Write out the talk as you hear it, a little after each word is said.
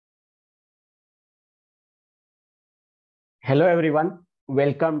Hello everyone,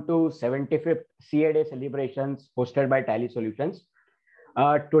 welcome to 75th CA Day celebrations hosted by Tally Solutions.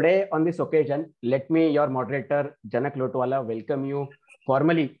 Today on this occasion, let me, your moderator Janak Lotwala, welcome you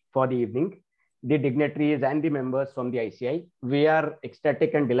formally for the evening, the dignitaries and the members from the ICI. We are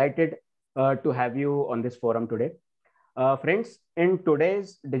ecstatic and delighted to have you on this forum today. Friends, in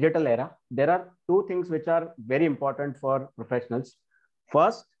today's digital era, there are two things which are very important for professionals.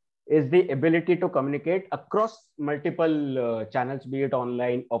 First is the ability to communicate across multiple channels, be it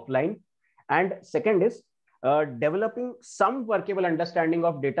online, offline. And second is developing some workable understanding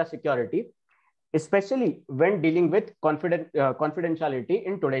of data security, especially when dealing with confidentiality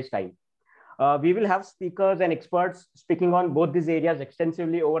in today's time. We will have speakers and experts speaking on both these areas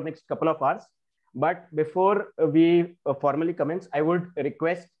extensively over the next couple of hours. But before we formally commence, I would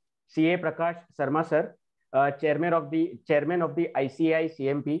request CA Prakash Sharma sir, chairman of the ICI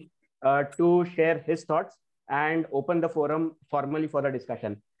CMP, to share his thoughts and open the forum formally for the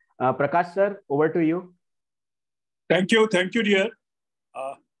discussion. Prakash sir, over to you. Thank you, dear.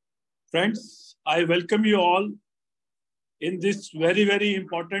 Friends, I welcome you all in this very, very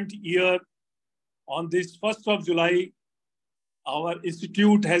important year. On this 1st of July, our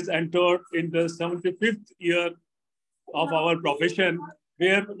institute has entered in the 75th year of our profession,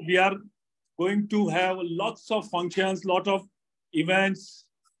 where we are going to have lots of functions, lot of events.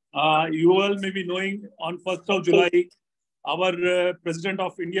 You all may be knowing on 1st of July, our President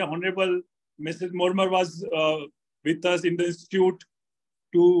of India, Honorable Mrs. Mormar, was with us in the institute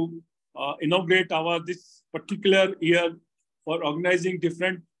to inaugurate this particular year for organizing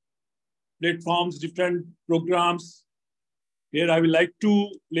different platforms, different programs. Here I would like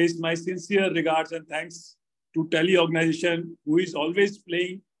to place my sincere regards and thanks to Tally organization, who is always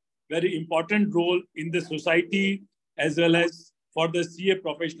playing very important role in the society, as well as for the CA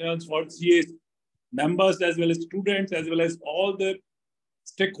professionals, for CA members, as well as students, as well as all the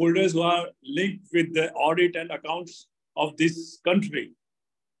stakeholders who are linked with the audit and accounts of this country.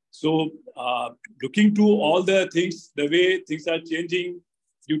 So looking to all the things, the way things are changing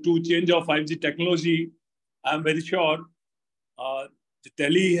due to change of 5G technology, I'm very sure the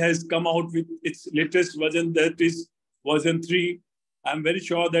Tally has come out with its latest version, that is version 3. I'm very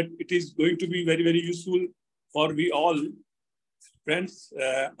sure that it is going to be very, very useful for we all. Friends,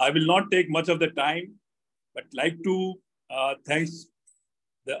 I will not take much of the time, but like to thanks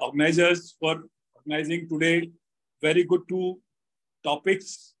the organizers for organizing today very good two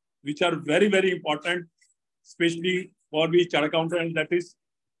topics, which are very, very important, especially for we chartered accountants, that is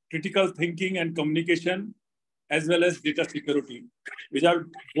critical thinking and communication, as well as data security, which are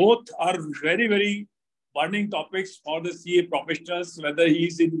both are very, very burning topics for the CA professionals, whether he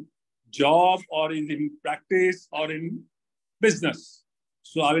is in job or is in practice or in business.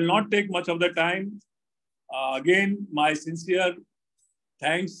 So I will not take much of the time. Again, my sincere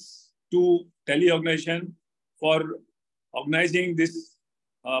thanks to Tally organization for organizing this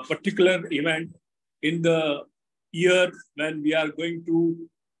particular event in the year when we are going to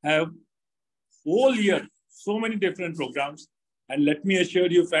have whole year so many different programs. And let me assure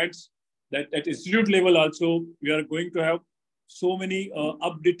you, friends, that at institute level also, we are going to have so many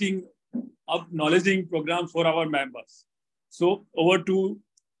acknowledging programs for our members. So over to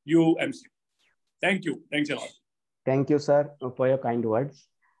you, MC. Thank you. Thanks a lot. Thank you, sir, for your kind words.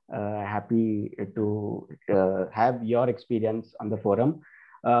 Happy to have your experience on the forum.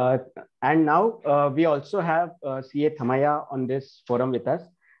 And now we also have CA Thamaya on this forum with us.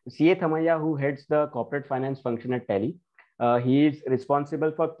 CA Thamaya, who heads the corporate finance function at Tally. He is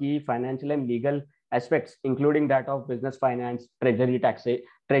responsible for key financial and legal aspects, including that of business finance, treasury,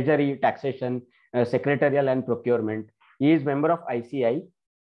 taxation, secretarial and procurement. He is member of ICI.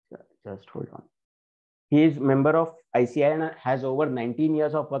 Just hold on. He is member of ICI and has over 19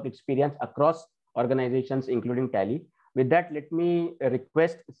 years of work experience across organizations, including Tally. With that, let me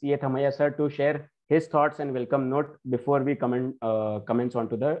request CA Thamaya sir to share his thoughts and welcome note before we commence on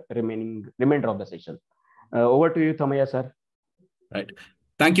to the remainder of the session. Over to you, Thamaya sir. Right.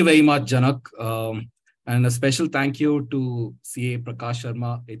 Thank you very much, Janak. And a special thank you to CA Prakash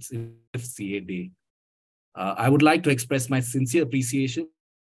Sharma. It's CA Day. I would like to express my sincere appreciation.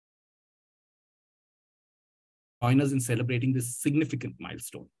 Join us in celebrating this significant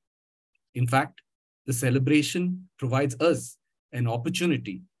milestone. In fact, the celebration provides us an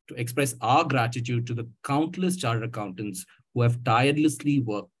opportunity to express our gratitude to the countless chartered accountants who have tirelessly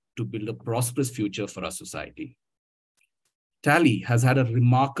worked to build a prosperous future for our society. Tally has had a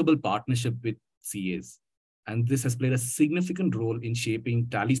remarkable partnership with CAs, and this has played a significant role in shaping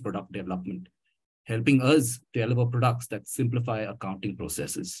Tally's product development, helping us deliver products that simplify accounting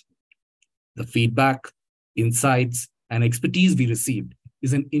processes. The feedback, insights, and expertise we received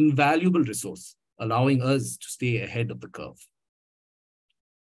is an invaluable resource, allowing us to stay ahead of the curve.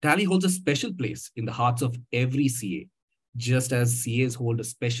 Tally holds a special place in the hearts of every CA, just as CAs hold a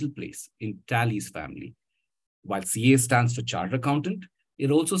special place in Tally's family. While CA stands for Chartered Accountant, it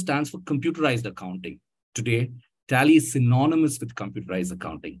also stands for computerized accounting. Today, Tally is synonymous with computerized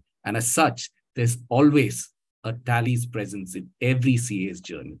accounting, and as such, there's always a Tally's presence in every CA's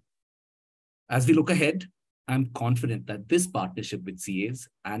journey. As we look ahead, I'm confident that this partnership with CAs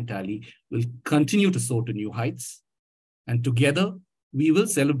and Tally will continue to soar to new heights, and together, we will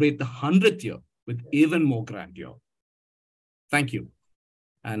celebrate the 100th year with even more grandeur. Thank you.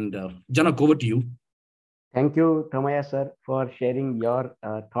 And Janak, over to you. Thank you, Thamaya sir, for sharing your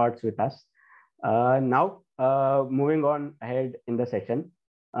thoughts with us. Now, moving on ahead in the session.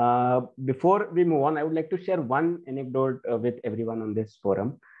 Before we move on, I would like to share one anecdote with everyone on this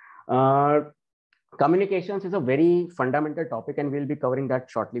forum. Communications is a very fundamental topic, and we'll be covering that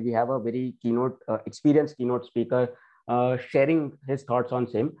shortly. We have a very experienced keynote speaker sharing his thoughts on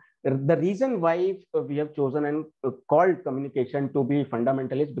same. The reason why we have chosen and called communication to be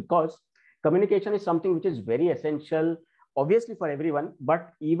fundamental is because communication is something which is very essential, obviously for everyone,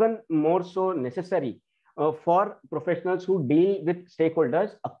 but even more so necessary for professionals who deal with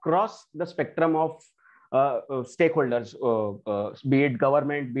stakeholders across the spectrum of stakeholders, be it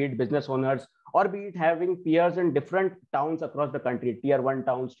government, be it business owners, or be it having peers in different towns across the country, tier 1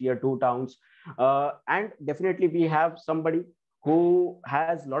 towns, tier 2 towns. And definitely we have somebody who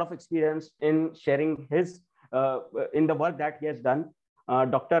has a lot of experience in sharing his, in the work that he has done.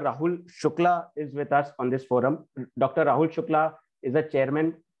 Dr. Rahul Shukla is with us on this forum. Dr. Rahul Shukla is a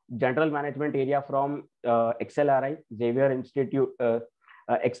chairman, general management area from XLRI, Xavier Institute,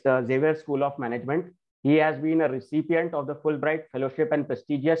 Xavier School of Management. He has been a recipient of the Fulbright Fellowship and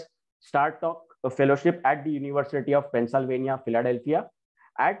prestigious Startalk Fellowship at the University of Pennsylvania, Philadelphia.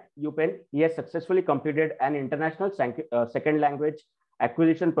 At UPenn, he has successfully completed an international second language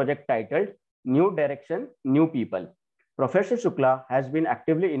acquisition project titled New Direction, New People. Professor Shukla has been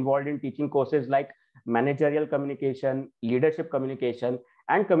actively involved in teaching courses like managerial communication, leadership communication,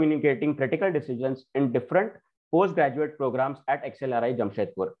 and communicating critical decisions in different postgraduate programs at XLRI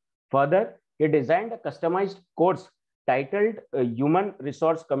Jamshedpur. Further, he designed a customized course titled Human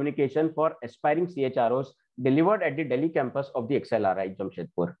Resource Communication for Aspiring CHROs, delivered at the Delhi campus of the XLRI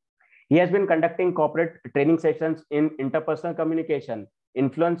Jamshedpur. He has been conducting corporate training sessions in interpersonal communication,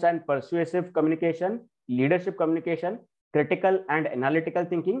 influence and persuasive communication, leadership communication, critical and analytical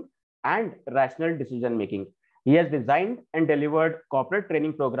thinking, and rational decision making. He has designed and delivered corporate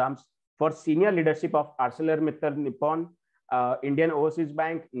training programs for senior leadership of ArcelorMittal Nippon, Indian Overseas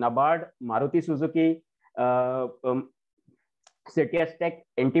Bank, NABARD, Maruti Suzuki, CTS Tech,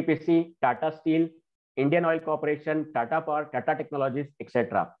 NTPC, Tata Steel, Indian Oil Corporation, Tata Power, Tata Technologies,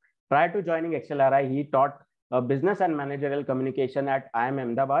 etc. Prior to joining XLRI, he taught business and managerial communication at IIM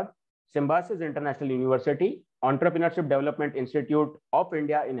Ahmedabad, Symbiosis International University, Entrepreneurship Development Institute of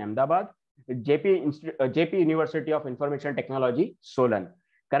India in Ahmedabad, JP University of Information Technology, Solan.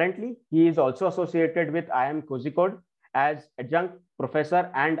 Currently, he is also associated with IIM Kozhikode as adjunct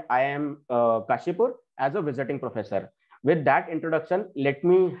professor and IIM Kashipur as a visiting professor. With that introduction, let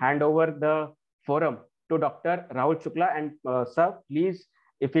me hand over the forum to Dr. Rahul Shukla. And sir, please,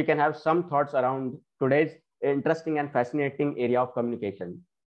 if we can have some thoughts around today's interesting and fascinating area of communication.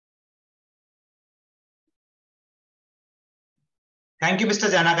 Thank you, Mr.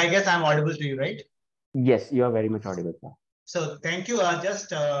 Janak. I guess I'm audible to you, right? Yes, you are very much audible, sir. So thank you.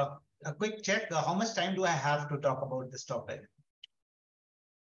 Just a quick check. How much time do I have to talk about this topic?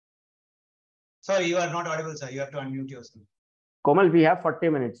 Sorry, you are not audible, sir. You have to unmute yourself. Komal, we have 40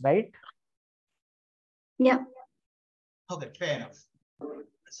 minutes, right? Yeah. Okay, fair enough.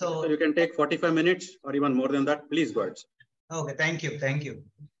 So you can take 45 minutes or even more than that. Please go ahead. Okay, thank you. Thank you.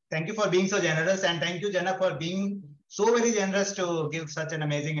 Thank you for being so generous. And thank you, Janak, for being so very generous to give such an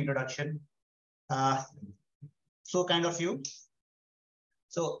amazing introduction. So kind of you.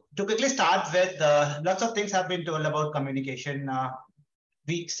 So to quickly start with, lots of things have been told about communication.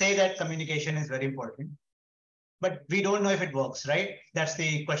 We say that communication is very important, but we don't know if it works, right? That's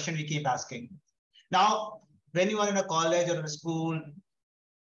the question we keep asking. Now, when you are in a college or a school,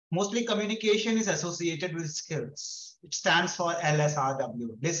 mostly communication is associated with skills. It stands for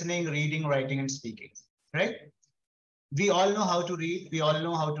LSRW, listening, reading, writing, and speaking, right? We all know how to read, we all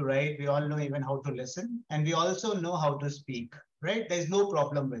know how to write, we all know even how to listen, and we also know how to speak, right? There's no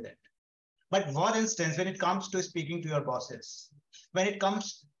problem with it. But for instance, when it comes to speaking to your bosses, when it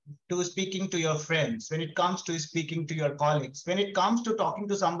comes to speaking to your friends, when it comes to speaking to your colleagues, when it comes to talking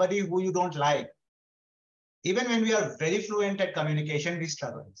to somebody who you don't like, even when we are very fluent at communication, we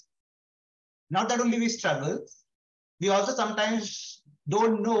struggle. Not that only we struggle, we also sometimes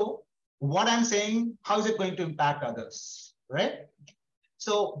don't know what I'm saying, how is it going to impact others, right?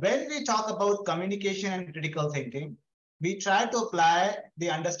 So when we talk about communication and critical thinking, we try to apply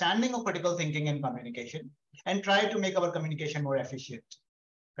the understanding of critical thinking and communication and try to make our communication more efficient,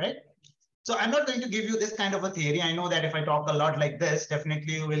 right? So I'm not going to give you this kind of a theory. I know that if I talk a lot like this,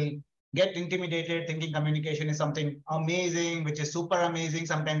 definitely you will get intimidated thinking communication is something amazing, which is super amazing.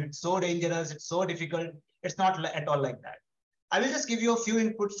 Sometimes it's so dangerous, it's so difficult. It's not at all like that. I will just give you a few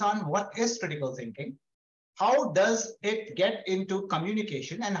inputs on what is critical thinking, how does it get into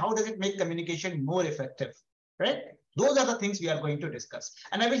communication, and how does it make communication more effective, right? Those are the things we are going to discuss.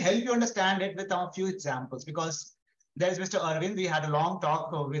 And I will help you understand it with a few examples, because there's Mr. Arvind. We had a long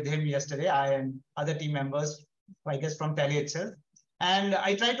talk with him yesterday, I and other team members, I guess from Tele itself. And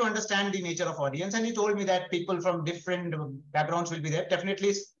I tried to understand the nature of audience. And he told me that people from different backgrounds will be there.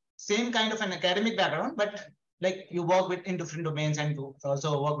 Definitely same kind of an academic background, but like you work with in different domains and you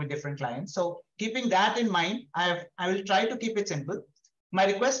also work with different clients. So keeping that in mind, I will try to keep it simple. My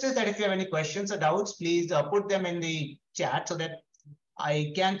request is that if you have any questions or doubts, please put them in the chat so that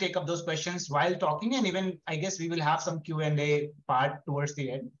I can take up those questions while talking. And even I guess we will have some Q&A part towards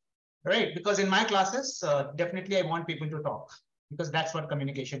the end, right? Because in my classes, definitely I want people to talk, because that's what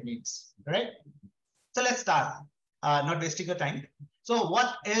communication means, right? So let's start, not wasting your time. So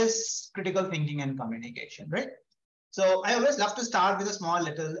what is critical thinking and communication, right? So I always love to start with a small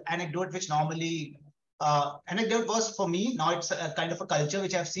little anecdote, which normally, anecdote was for me, now it's a kind of a culture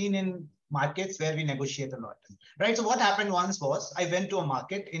which I've seen in markets where we negotiate a lot, right? So what happened once was I went to a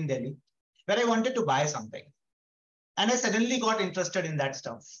market in Delhi where I wanted to buy something. And I suddenly got interested in that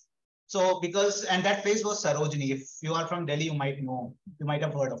stuff. So because, and that place was Sarojini. If you are from Delhi, you might know, you might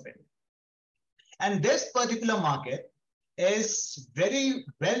have heard of it. And this particular market is very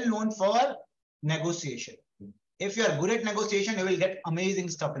well known for negotiation. If you are good at negotiation, you will get amazing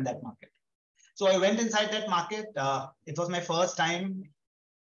stuff in that market. So I went inside that market. It was my first time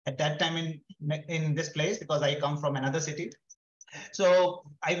at that time in this place, because I come from another city. So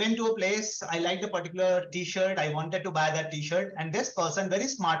I went to a place, I liked a particular t-shirt. I wanted to buy that t-shirt. And this person very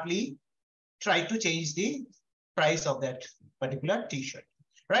smartly tried to change the price of that particular t-shirt,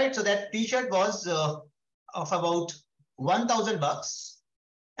 right? So that t-shirt was of about $1,000.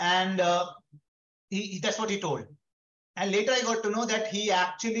 And that's what he told. And later I got to know that he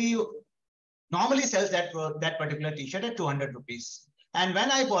actually normally sells that particular t-shirt at 200 rupees. And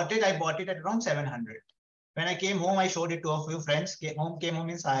when I bought it at around 700. When I came home, I showed it to a few friends. Came home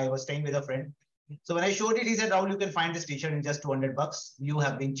means I was staying with a friend. So when I showed it, he said, Rahul, you can find this t-shirt in just 200 bucks. You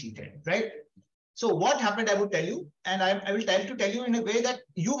have been cheated, right? So what happened, I would tell you, and I will try to tell you in a way that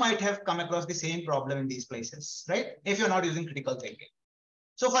you might have come across the same problem in these places, right? If you're not using critical thinking.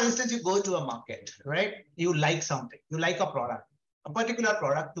 So for instance, you go to a market, right? You like something, you like a product, a particular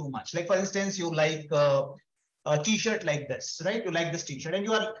product too much. Like for instance, you like a t-shirt like this, right? You like this t-shirt and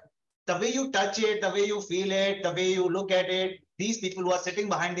the way you touch it, the way you feel it, the way you look at it, these people who are sitting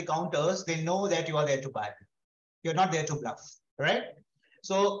behind the counters, they know that you are there to buy. You're not there to bluff, right?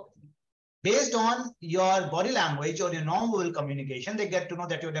 So based on your body language or your non-verbal communication, they get to know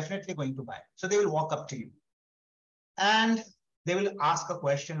that you're definitely going to buy. So they will walk up to you and they will ask a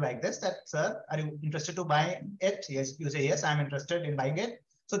question like this, that, sir, are you interested to buy it? Yes, you say, yes, I'm interested in buying it.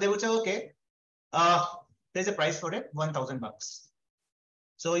 So they would say, okay, there's a price for it, 1,000 bucks.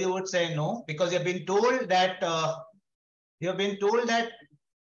 So you would say no, because you've been told that,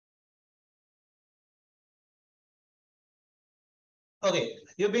 okay,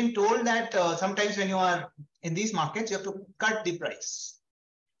 you've been told that sometimes when you are in these markets, you have to cut the price.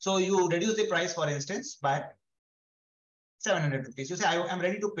 So you reduce the price, for instance, by 700 rupees. You say, I'm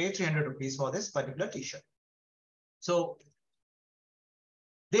ready to pay 300 rupees for this particular t-shirt. So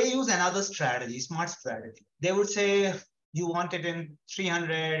they use another strategy, smart strategy. They would say, you want it in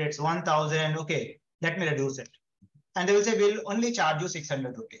 300, it's 1,000. Okay, let me reduce it. And they will say, we'll only charge you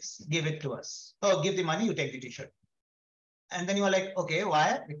 600 rupees. Give it to us. Oh, give the money, you take the t-shirt. And then you are like, okay,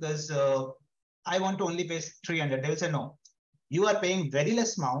 why? Because I want to only pay 300. They will say, no, you are paying very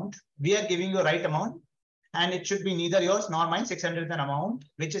less amount. We are giving you the right amount. And it should be neither yours nor mine. 600 is an amount,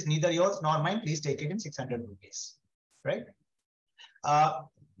 which is neither yours nor mine. Please take it in 600 rupees, right?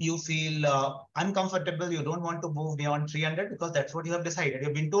 You feel uncomfortable. You don't want to move beyond 300 because that's what you have decided.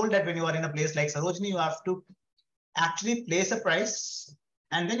 You've been told that when you are in a place like Sarojini, you have to actually place a price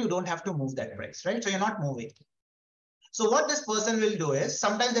and then you don't have to move that price, right? So you're not moving. So what this person will do is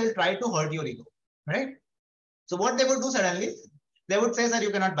sometimes they will try to hurt your ego, right? So what they would do suddenly, they would say, sir, you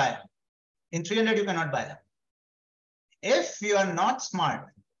cannot buy. In 300, you cannot buy. If you are not smart,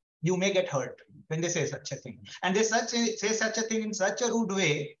 you may get hurt when they say such a thing. And they say such a thing in such a rude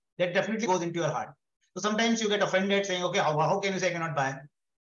way that definitely goes into your heart. So sometimes you get offended saying, okay, how can you say I cannot buy?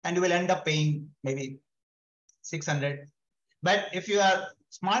 And you will end up paying maybe 600. But if you are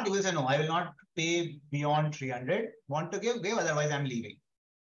smart, you will say, no, I will not pay beyond 300. Want to give, otherwise I'm leaving.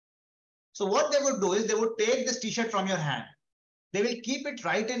 So what they would do is they would take this t-shirt from your hand. They will keep it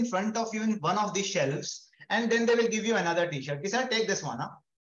right in front of you in one of the shelves, and then they will give you another t-shirt. Sir, take this one. Huh?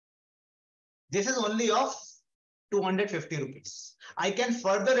 This is only of 250 rupees. I can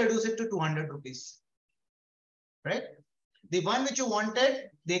further reduce it to 200 rupees. Right? The one which you wanted,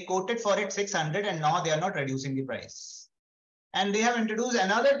 they quoted for it 600, and now they are not reducing the price. And they have introduced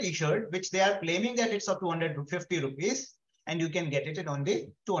another t-shirt, which they are claiming that it's of 250 rupees, and you can get it at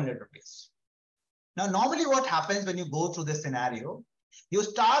only 200 rupees. Now, normally what happens when you go through this scenario, you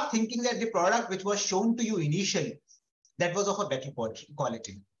start thinking that the product which was shown to you initially, that was of a better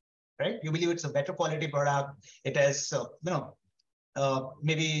quality, right? You believe it's a better quality product. It has,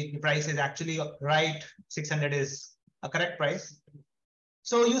 maybe the price is actually right. 600 is a correct price.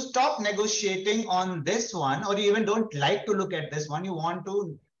 So you stop negotiating on this one, or you even don't like to look at this one. You want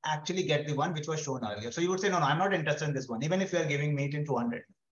to actually get the one which was shown earlier. So you would say, no, I'm not interested in this one, even if you are giving me it in 200.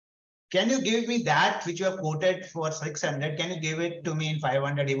 Can you give me that which you have quoted for 600? Can you give it to me in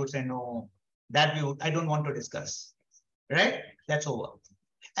 500? He would say, no, I don't want to discuss, right? That's over.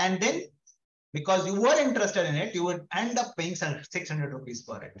 And then because you were interested in it, you would end up paying 600 rupees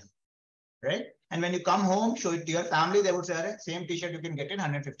for it, right? And when you come home, show it to your family, they would say, same t-shirt, you can get it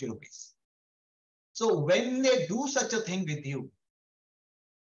 150 rupees. So when they do such a thing with you,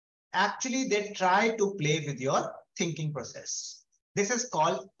 actually they try to play with your thinking process. This is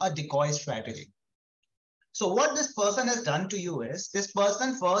called a decoy strategy. So what this person has done to you is, this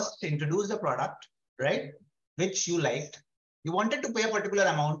person first introduced the product, right, which you liked. You wanted to pay a particular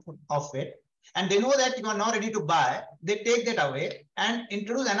amount of it, and they know that you are not ready to buy. They take that away and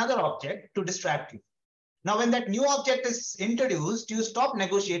introduce another object to distract you. Now, when that new object is introduced, you stop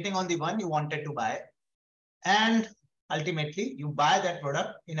negotiating on the one you wanted to buy, and ultimately you buy that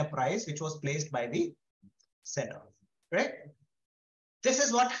product in a price which was placed by the seller, right? This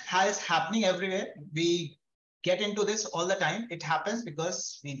is what is happening everywhere. We get into this all the time. It happens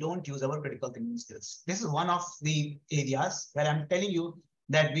because we don't use our critical thinking skills. This is one of the areas where I'm telling you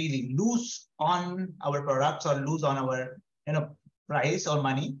that we lose on our products or lose on our price or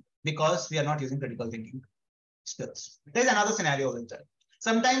money because we are not using critical thinking skills. There's another scenario with that.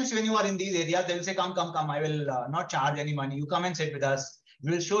 Sometimes when you are in these areas, they will say, come, I will not charge any money. You come and sit with us. We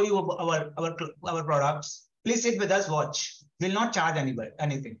will show you our products. Please sit with us, watch. We'll not charge anybody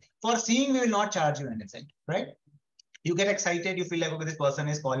anything. For seeing, we will not charge you anything, right? You get excited. You feel like, okay, this person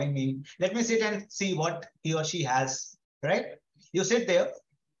is calling me. Let me sit and see what he or she has, right? You sit there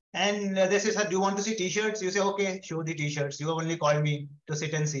and they say, sir, do you want to see t-shirts? You say, okay, show the t-shirts. You have only called me to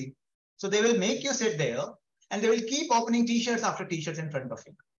sit and see. So they will make you sit there and they will keep opening t-shirts after t-shirts in front of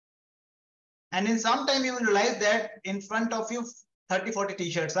you. And in some time, you will realize that in front of you, 30, 40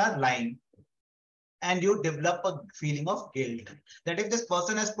 t-shirts are lying. And you develop a feeling of guilt that if this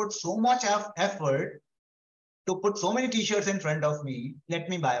person has put so much effort to put so many t-shirts in front of me, let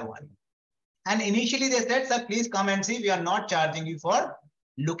me buy one. And initially they said, sir, please come and see. We are not charging you for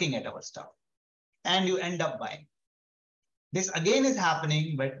looking at our stuff. And you end up buying. This again is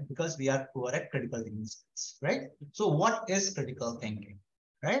happening, but because we are poor at critical thinking skills, right? So what is critical thinking,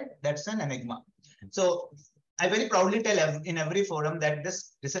 right? That's an enigma. So I very proudly tell in every forum that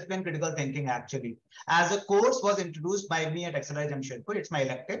this discipline critical thinking actually, as a course, was introduced by me at XLRI Jamshedpur. It's my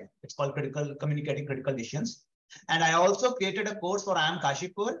elective. It's called Communicating Critical Decisions. And I also created a course for IIM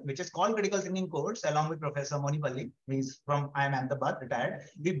Kashipur, which is called Critical Thinking Course, along with Professor Monipalli. He's from IIM Ahmedabad, retired.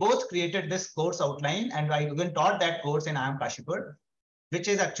 We both created this course outline, and I even taught that course in IIM Kashipur, which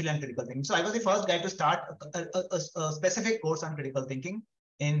is actually on critical thinking. So I was the first guy to start a specific course on critical thinking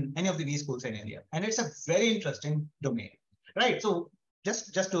in any of the V schools in India. And it's a very interesting domain, right? So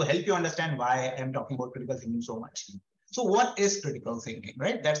just to help you understand why I'm talking about critical thinking so much. So what is critical thinking,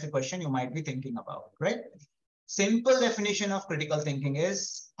 right? That's the question you might be thinking about, right? Simple definition of critical thinking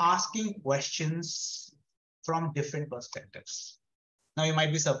is asking questions from different perspectives. Now you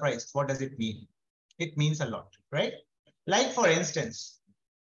might be surprised. What does it mean? It means a lot, right? Like for instance,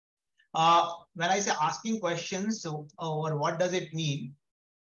 when I say asking questions, or what does it mean?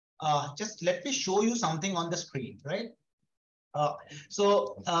 Just let me show you something on the screen, right?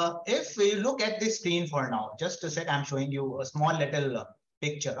 If we look at the screen for now, just a sec, I'm showing you a small little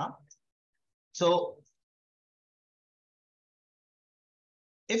picture. So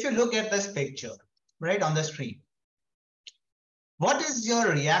if you look at this picture, right, on the screen, What is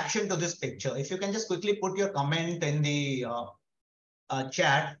your reaction to this picture? If you can just quickly put your comment in the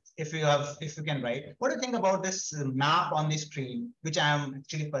chat, if you can write. What do you think about this map on the screen, which I am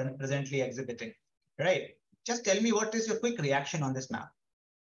actually presently exhibiting, right? Just tell me what is your quick reaction on this map.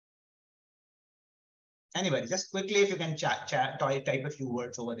 Anybody, just quickly, if you can type a few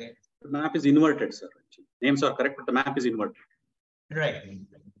words over there. The map is inverted, sir. Names are correct, but the map is inverted. Right.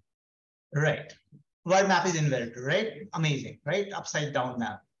 Right. World map is inverted, right? Amazing, right? Upside down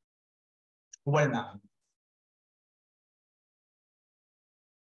map. World map.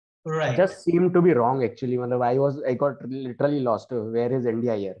 Right. Just seemed to be wrong actually. I got literally lost. Where is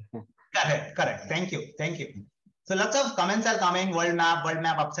India here? Correct, correct. Thank you. Thank you. So lots of comments are coming, world map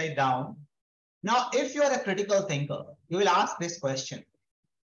upside down. Now, if you are a critical thinker, you will ask this question.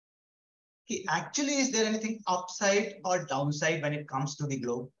 Actually, is there anything upside or downside when it comes to the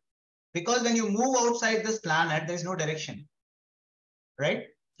globe? Because when you move outside this planet, there is no direction, right?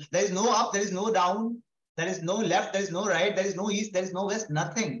 There is no up, there is no down, there is no left, there is no right, there is no east, there is no west,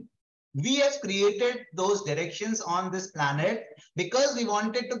 nothing. We have created those directions on this planet because we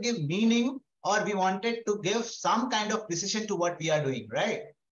wanted to give meaning, or we wanted to give some kind of precision to what we are doing, right?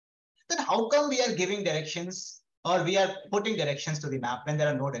 Then how come we are giving directions, or we are putting directions to the map when there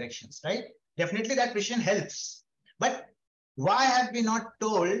are no directions, right? Definitely that precision helps. But why have we not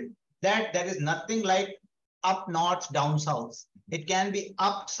told that there is nothing like up north, down south? It can be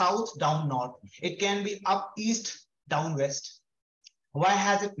up south, down north. It can be up east, down west. Why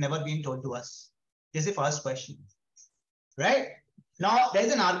has it never been told to us? Is the first question, right? Now,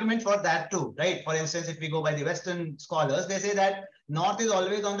 there's an argument for that too, right? For instance, if we go by the Western scholars, they say that north is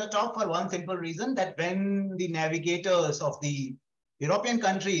always on the top for one simple reason, that when the navigators of the European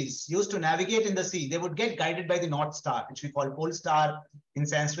countries used to navigate in the sea, they would get guided by the North Star, which we call pole star. In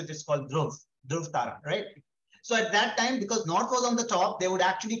Sanskrit, it's called Dhruv Tara, right? So at that time, because north was on the top, they would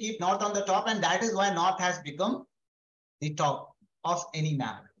actually keep north on the top, and that is why north has become the top of any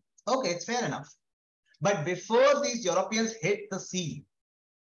map. Okay, it's fair enough. But before these Europeans hit the sea,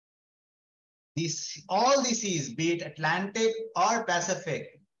 all the seas, be it Atlantic or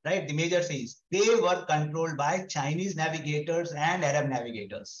Pacific, right, the major seas, they were controlled by Chinese navigators and Arab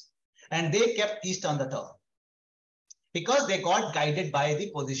navigators. And they kept east on the top because they got guided by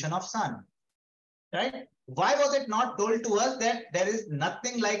the position of sun, right? Why was it not told to us that there is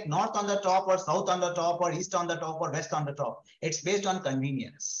nothing like north on the top or south on the top or east on the top or west on the top? It's based on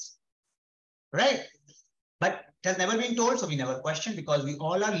convenience, right? But it has never been told, so we never question, because we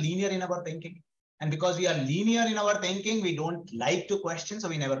all are linear in our thinking. And because we are linear in our thinking, we don't like to question, so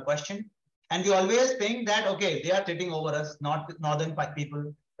we never question. And we always think that, okay, they are sitting over us, not northern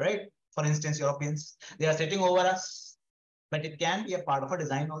people, right? For instance, Europeans, they are sitting over us, but it can be a part of a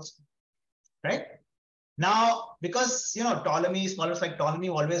design also, right? Now, because, Ptolemy, scholars like Ptolemy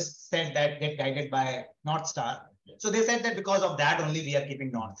always said that get guided by North Star. So they said that because of that only we are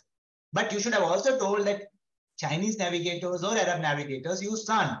keeping north. But you should have also told that Chinese navigators or Arab navigators use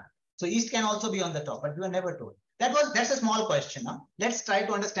sun. So east can also be on the top, but we were never told. That's a small question. Huh? Let's try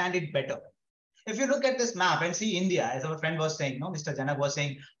to understand it better. If you look at this map and see India, as our friend was saying, Mr. Janak was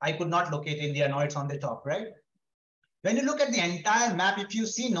saying, I could not locate India, now it's on the top, right? When you look at the entire map, if you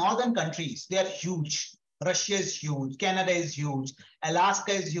see northern countries, they are huge. Russia is huge, Canada is huge,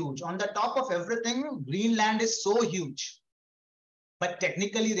 Alaska is huge. On the top of everything, Greenland is so huge. But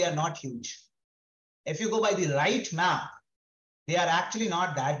technically, they are not huge. If you go by the right map, they are actually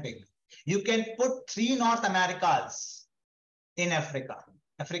not that big. You can put 3 North Americas in Africa.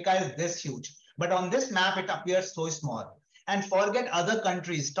 Africa is this huge. But on this map, it appears so small. And forget other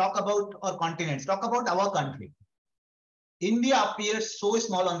countries, talk about our continents, talk about our country. India appears so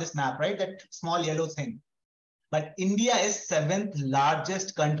small on this map, right? That small yellow thing. But India is 7th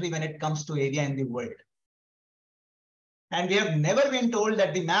largest country when it comes to area in the world. And we have never been told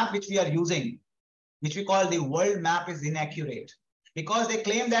that the map which we are using, which we call the world map, is inaccurate. Because they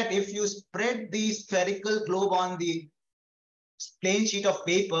claim that if you spread the spherical globe on the plain sheet of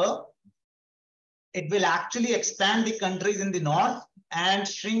paper, it will actually expand the countries in the north and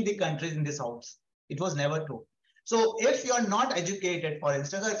shrink the countries in the south. It was never told. So if you are not educated, for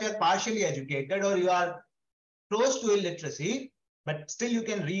instance, or if you are partially educated, or you are close to illiteracy, but still you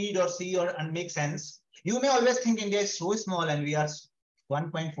can read or see and make sense, you may always think India is so small and we are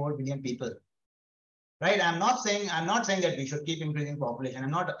 1.4 billion people, right? I'm not saying that we should keep increasing population.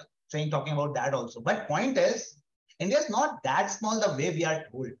 I'm not talking about that also. But point is, India is not that small the way we are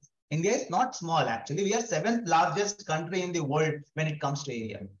told. India is not small, actually. We are 7th largest country in the world when it comes to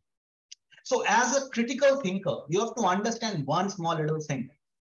area. So as a critical thinker, you have to understand one small little thing,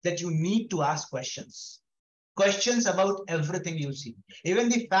 that you need to ask questions. Questions about everything you see. Even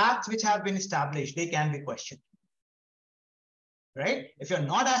the facts which have been established, they can be questioned. Right? If you're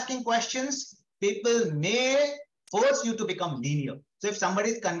not asking questions, people may force you to become linear. So if somebody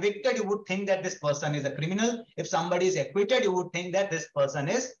is convicted, you would think that this person is a criminal. If somebody is acquitted, you would think that this person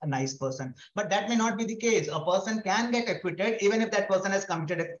is a nice person. But that may not be the case. A person can get acquitted even if that person has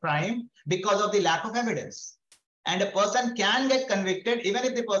committed a crime because of the lack of evidence. And a person can get convicted even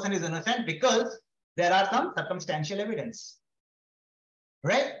if the person is innocent because there are some circumstantial evidence.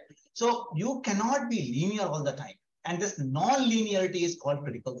 Right? So you cannot be linear all the time. And this non-linearity is called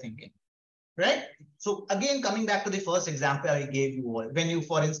critical thinking. Right? So again, coming back to the first example I gave you all, when you,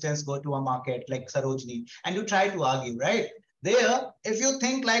 for instance, go to a market like Sarojini and you try to argue, right? There, if you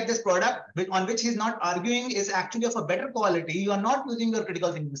think like this product on which he's not arguing is actually of a better quality, you are not using your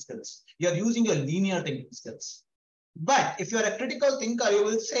critical thinking skills. You're using your linear thinking skills. But if you're a critical thinker, you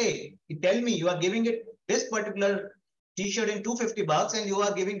will say, tell me, you are giving it this particular t-shirt in $250 and you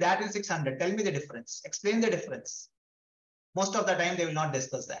are giving that in 600. Tell me the difference. Explain the difference. Most of the time, they will not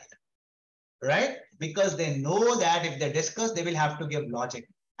discuss that. Right? Because they know that if they discuss, they will have to give logic.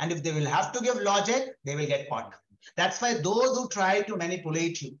 And if they will have to give logic, they will get caught. That's why those who try to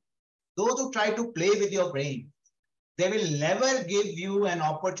manipulate you, those who try to play with your brain, they will never give you an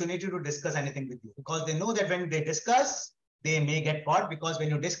opportunity to discuss anything with you because they know that when they discuss, they may get caught because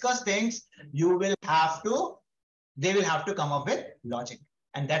when you discuss things, they will have to come up with logic.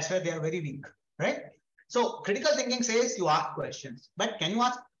 And that's where they are very weak, right? So critical thinking says you ask questions, but can you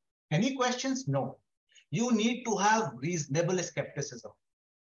ask any questions? No. You need to have reasonable skepticism,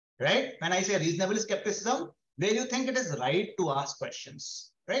 right? When I say reasonable skepticism, where you think it is right to ask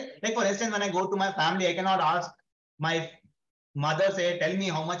questions, right? Like for instance, when I go to my family, I cannot ask my mother, say, tell me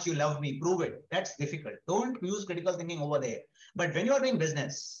how much you love me, prove it. That's difficult. Don't use critical thinking over there. But when you're doing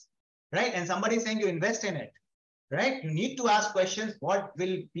business, right? And somebody is saying you invest in it, right? You need to ask questions. What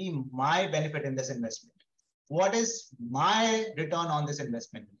will be my benefit in this investment? What is my return on this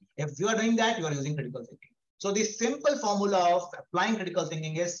investment? If you are doing that, you are using critical thinking. So the simple formula of applying critical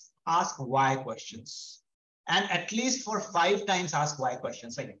thinking is ask why questions. And at least for 5 times ask why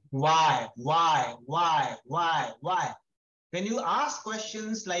questions. Like why? When you ask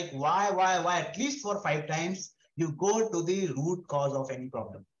questions like why, at least for 5 times, you go to the root cause of any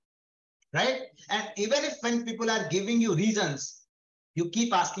problem. Right? And even if when people are giving you reasons, you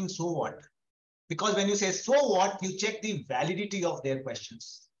keep asking, so what? Because when you say, so what, you check the validity of their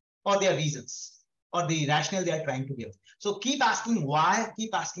questions or their reasons or the rationale they are trying to give. So keep asking why,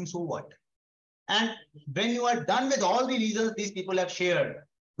 keep asking, so what? And when you are done with all the reasons these people have shared,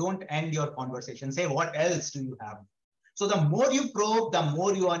 don't end your conversation. Say, what else do you have? So the more you probe, the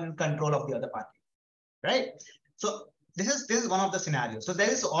more you are in control of the other party, right? So this is one of the scenarios. So there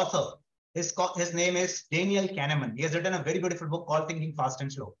is author. His name is Daniel Kahneman. He has written a very beautiful book called Thinking Fast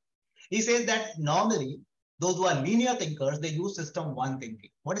and Slow. He says that normally those who are linear thinkers, they use system 1 thinking.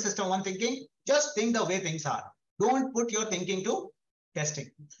 What is system 1 thinking? Just think the way things are. Don't put your thinking to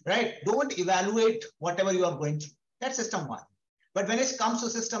testing, right? Don't evaluate whatever you are going through. That's system 1. But when it comes to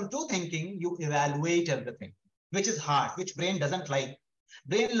system 2 thinking, you evaluate everything, which is hard, which brain doesn't like.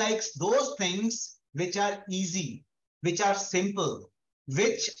 Brain likes those things which are easy, which are simple,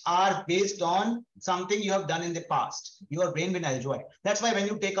 which are based on something you have done in the past. Your brain will enjoy. That's why when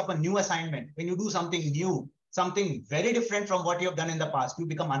you take up a new assignment, when you do something new, something very different from what you have done in the past, you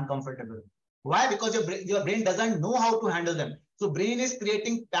become uncomfortable. Why? Because your brain doesn't know how to handle them. So brain is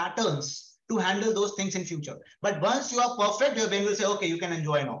creating patterns to handle those things in future. But once you are perfect, your brain will say, okay, you can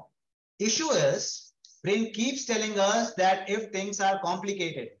enjoy now. Issue is, brain keeps telling us that if things are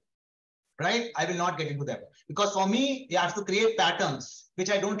complicated, right, I will not get into them. Because for me, you have to create patterns,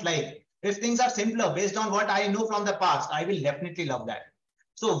 which I don't like. If things are simpler, based on what I know from the past, I will definitely love that.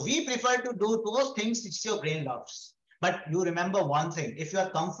 So we prefer to do those things which your brain loves. But you remember one thing, if you are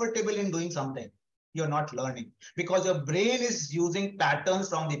comfortable in doing something, you're not learning because your brain is using patterns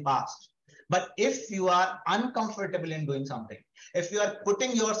from the past. But if you are uncomfortable in doing something, if you are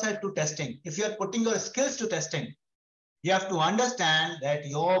putting yourself to testing, if you are putting your skills to testing, you have to understand that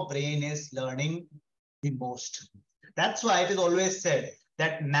your brain is learning the most. That's why it is always said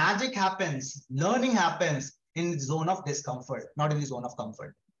that magic happens, learning happens in the zone of discomfort, not in the zone of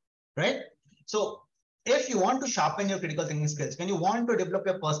comfort, right? So if you want to sharpen your critical thinking skills, when you want to develop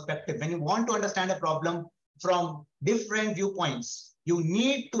your perspective, when you want to understand a problem from different viewpoints, you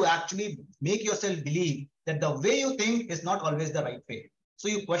need to actually make yourself believe that the way you think is not always the right way. So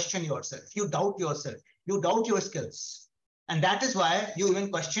you question yourself, you doubt your skills. And that is why you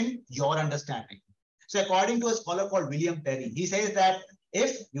even question your understanding. So according to a scholar called William Perry, he says that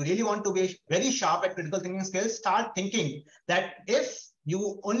if you really want to be very sharp at critical thinking skills, start thinking that if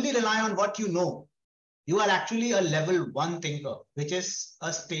you only rely on what you know, you are actually a level 1 thinker, which is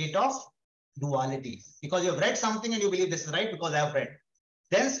a state of duality, because you've read something and you believe this is right because I have read.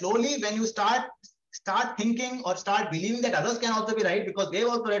 Then slowly, when you start thinking or start believing that others can also be right because they've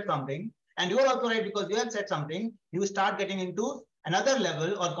also read something, and you are also right because you have said something, you start getting into another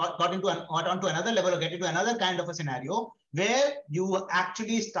level, or got onto another level, or get into another kind of a scenario where you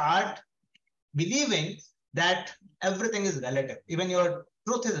actually start believing that everything is relative, even your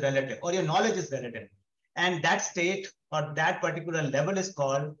truth is relative or your knowledge is relative. And that state or that particular level is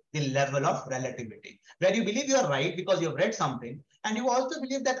called the level of relativity, where you believe you are right because you have read something, and you also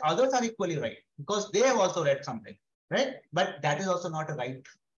believe that others are equally right because they have also read something, right? But that is also not a right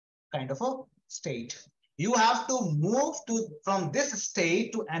kind of a state. You have to move from this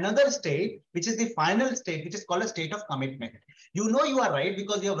state to another state, which is the final state, which is called a state of commitment. You know you are right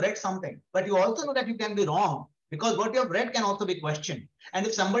because you have read something, but you also know that you can be wrong because what you have read can also be questioned. And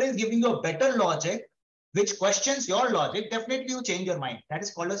if somebody is giving you a better logic, which questions your logic, definitely you change your mind. That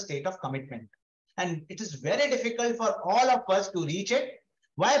is called a state of commitment. And it is very difficult for all of us to reach it.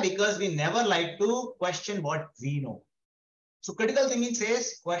 Why? Because we never like to question what we know. So critical thinking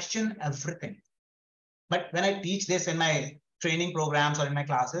says question everything. But when I teach this in my training programs or in my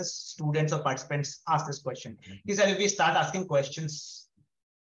classes, students or participants ask this question. He said, if we start asking questions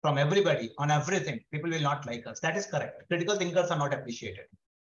from everybody on everything, people will not like us. That is correct. Critical thinkers are not appreciated.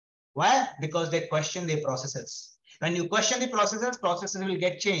 Why? Because they question the processes. When you question the processes, processes will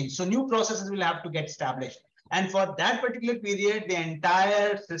get changed. So new processes will have to get established. And for that particular period, the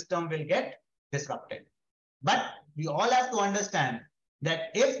entire system will get disrupted. But we all have to understand that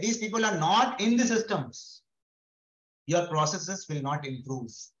if these people are not in the systems, your processes will not improve.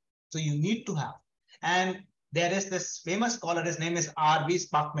 So you need to have. And there is this famous scholar, his name is R.V.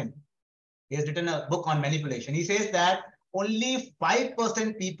 Sparkman. He has written a book on manipulation. He says that only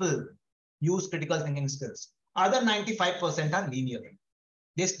 5% people use critical thinking skills. Other 95% are linear.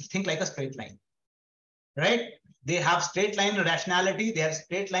 They think like a straight line, right? They have straight line rationality. They have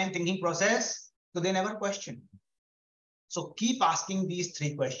straight line thinking process. So they never question. So keep asking these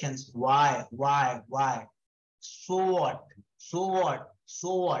 3 questions. Why? So what? So what?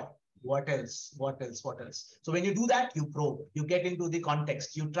 So what? What else? What else? What else? So when you do that, you probe, you get into the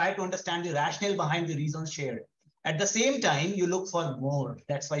context, you try to understand the rationale behind the reasons shared. At the same time, you look for more.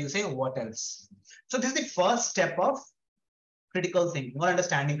 That's why you say, what else? So this is the first step of critical thinking or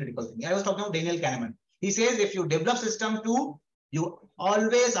understanding critical thinking. I was talking about Daniel Kahneman. He says, if you develop system 2, you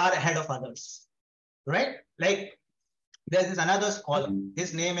always are ahead of others, right? Like there's this another scholar.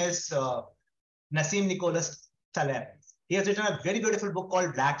 His name is Nassim Nicholas Taleb. He has written a very beautiful book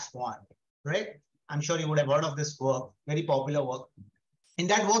called Black Swan, right? I'm sure you would have heard of this work, very popular work. In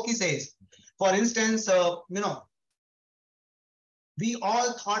that work, he says, for instance, we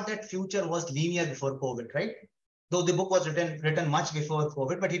all thought that future was linear before COVID, right? Though the book was written much before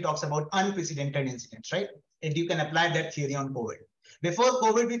COVID, but he talks about unprecedented incidents, right? And you can apply that theory on COVID. Before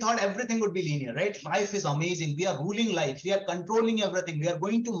COVID, we thought everything would be linear, right? Life is amazing. We are ruling life. We are controlling everything. We are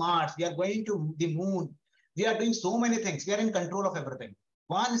going to Mars. We are going to the moon. We are doing so many things. We are in control of everything.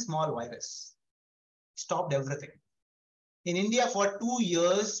 One small virus stopped everything. In India, for 2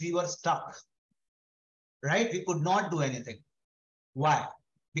 years, we were stuck, right? We could not do anything. Why?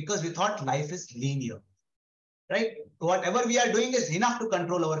 Because we thought life is linear, right? Whatever we are doing is enough to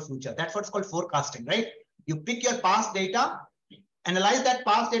control our future. That's what's called forecasting, right? You pick your past data, analyze that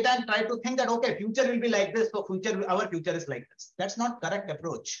past data and try to think that, okay, future will be like this. So our future is like this. That's not correct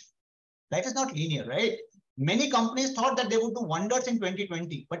approach. Life is not linear, right? Many companies thought that they would do wonders in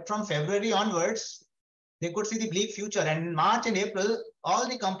 2020, but from February onwards, they could see the bleak future. And in March and April, all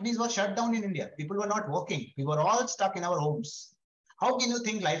the companies were shut down in India. People were not working. We were all stuck in our homes. How can you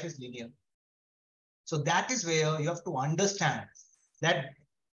think life is linear? So that is where you have to understand that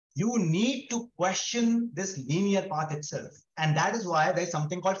you need to question this linear path itself. And that is why there's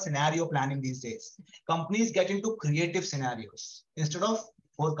something called scenario planning these days. Companies get into creative scenarios instead of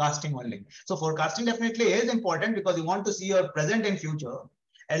forecasting only. So forecasting definitely is important because you want to see your present and future.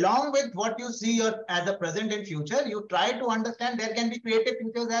 Along with what you see as the present and future, you try to understand there can be creative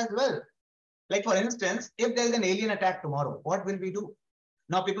futures as well. Like for instance, if there's an alien attack tomorrow, what will we do?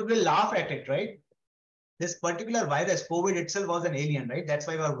 Now people will laugh at it, right? This particular virus, COVID itself was an alien, right? That's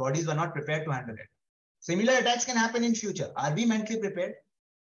why our bodies were not prepared to handle it. Similar attacks can happen in future. Are we mentally prepared?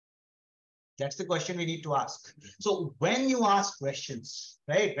 That's the question we need to ask. So when you ask questions,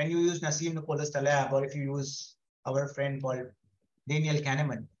 right? When you use Nassim Nicholas Taleb, or if you use our friend called Daniel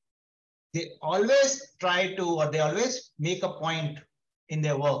Kahneman, they always try to, or they always make a point in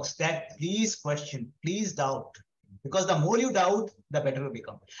their works that please question, please doubt. Because the more you doubt, the better you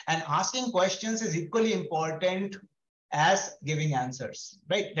become. And asking questions is equally important as giving answers,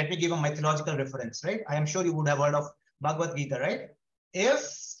 right? Let me give a mythological reference, right? I am sure you would have heard of Bhagavad Gita, right? If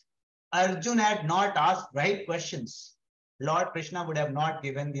Arjun had not asked right questions, Lord Krishna would have not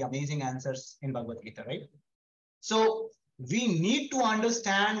given the amazing answers in Bhagavad Gita, right? So we need to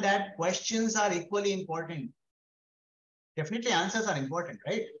understand that questions are equally important. Definitely answers are important,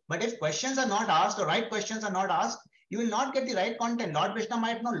 right? But if questions are not asked or right questions are not asked, you will not get the right content. Lord Krishna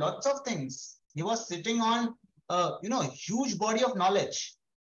might know lots of things. He was sitting on a huge body of knowledge.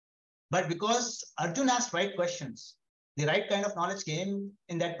 But because Arjun asked right questions, the right kind of knowledge came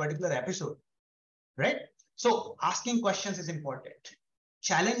in that particular episode, right? So asking questions is important.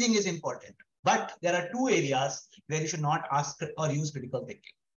 Challenging is important. But there are two areas where you should not ask or use critical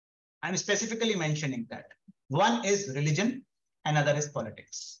thinking. I'm specifically mentioning that. One is religion, another is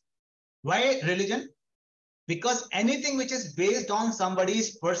politics. Why religion? Because anything which is based on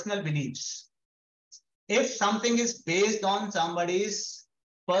somebody's personal beliefs, if something is based on somebody's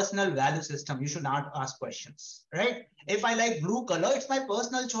personal value system, you should not ask questions, right? If I like blue color, it's my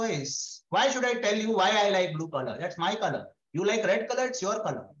personal choice. Why should I tell you why I like blue color? That's my color. You like red color, it's your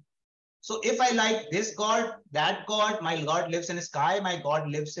color. So if I like this God, that God, my God lives in the sky, my God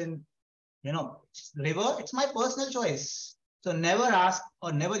lives in, river, it's my personal choice. So never ask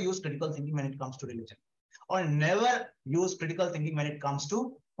or never use critical thinking when it comes to religion, or never use critical thinking when it comes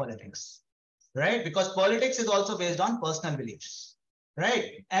to politics, right? Because politics is also based on personal beliefs,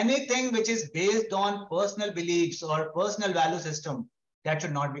 right? Anything which is based on personal beliefs or personal value system, that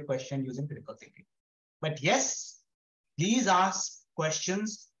should not be questioned using critical thinking. But yes, please ask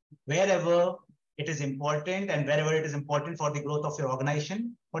questions wherever it is important and wherever it is important for the growth of your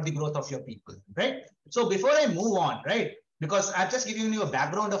organization, for the growth of your people, right? So before I move on, right, because I've just given you a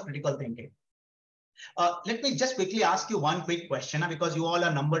background of critical thinking. Let me just quickly ask you one quick question, because you all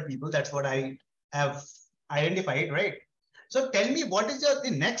are numbered people. That's what I have identified, right? So tell me, what is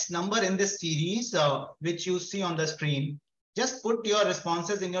the next number in this series, which you see on the screen? Just put your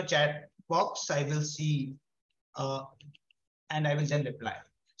responses in your chat box. I will see, and I will then reply.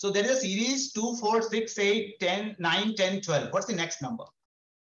 So there is a series 2, 4, 6, 8, 10, 9, 10, 12. What's the next number?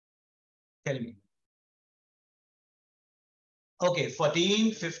 Tell me. Okay,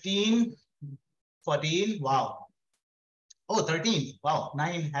 14, 15, 14. Wow. Oh, 13. Wow.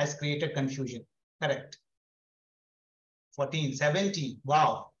 9 has created confusion. Correct. 14, 17.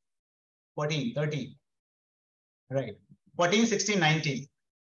 Wow. 14, 13. Right. 14, 16, 19.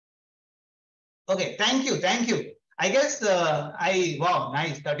 Okay. Thank you. Thank you. I guess wow,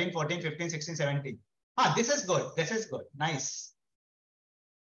 nice. 13, 14, 15, 16, 17. Ah, this is good. This is good. Nice.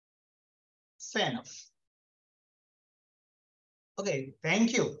 Fair enough. Okay.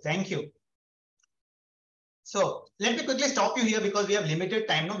 Thank you. Thank you. So let me quickly stop you here because we have limited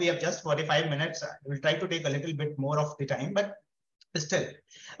time now. We have just 45 minutes. We'll try to take a little bit more of the time, but still,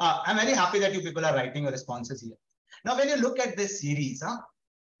 I'm very happy that you people are writing your responses here. Now, when you look at this series, I'm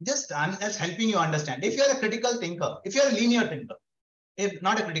just helping you understand. If you're a critical thinker, if you're a linear thinker, if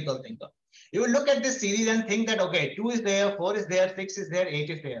not a critical thinker, you will look at this series and think that, okay, 2 is there, 4 is there, 6 is there, 8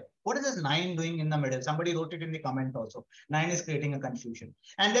 is there. What is this 9 doing in the middle? Somebody wrote it in the comment also. 9 is creating a confusion.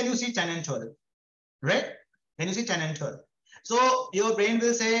 And then you see 10 and 12, right? Then you see 10 and 12. So your brain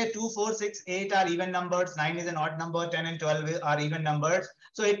will say 2, 4, 6, 8 are even numbers, 9 is an odd number, 10 and 12 are even numbers.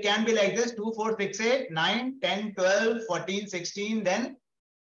 So it can be like this: 2, 4, 6, 8, 9, 10, 12, 14, 16, then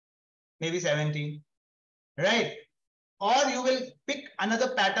maybe 17, right? Or you will pick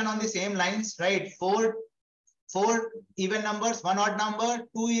another pattern on the same lines, right? 4 even numbers, 1 odd number,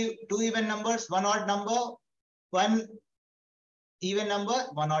 2 even numbers, 1 odd number, 1 even number,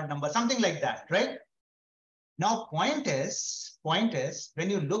 1 odd number, something like that, right? Now, point is, when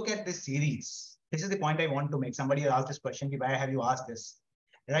you look at this series, this is the point I want to make. Somebody asked this question, why have you asked this,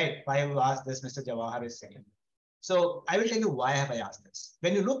 right? Why have you asked this, Mr. Jawahar is saying. So I will tell you why have I asked this.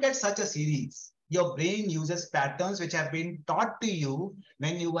 When you look at such a series, your brain uses patterns which have been taught to you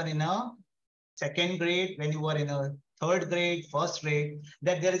when you were in a 2nd grade, when you were in a 3rd grade, 1st grade,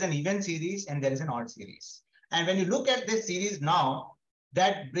 that there is an even series and there is an odd series. And when you look at this series now,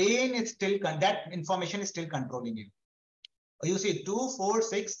 that brain is still, that information is still controlling you. You see 2, 4,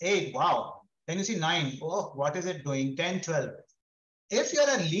 6, 8. Wow. Then you see 9. Oh, what is it doing? 10, 12. If you're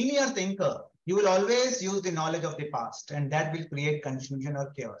a linear thinker, you will always use the knowledge of the past, and that will create confusion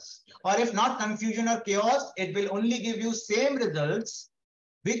or chaos. Or if not confusion or chaos, it will only give you same results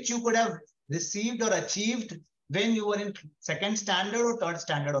which you could have received or achieved when you were in 2nd standard or 3rd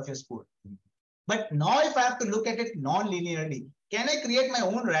standard of your school. But now if I have to look at it non-linearly, Can I create my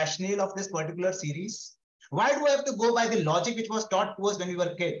own rationale of this particular series? Why do I have to go by the logic which was taught to us when we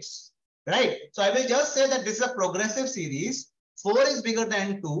were kids? Right? So I will just say that this is a progressive series. 4 is bigger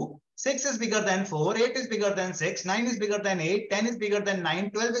than 2, 6 is bigger than 4, 8 is bigger than 6, 9 is bigger than 8, 10 is bigger than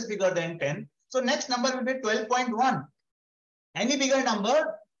 9, 12 is bigger than 10. So next number will be 12.1. Any bigger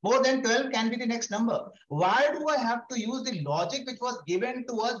number more than 12 can be the next number. Why do I have to use the logic which was given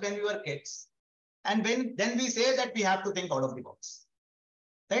to us when we were kids? And then we say that we have to think out of the box.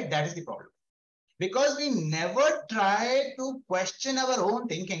 Right? That is the problem. Because we never try to question our own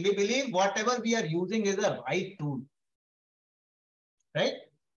thinking. We believe whatever we are using is the right tool. Right?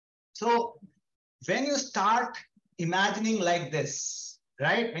 So when you start imagining like this,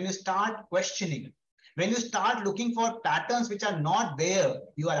 right? When you start questioning, when you start looking for patterns which are not there,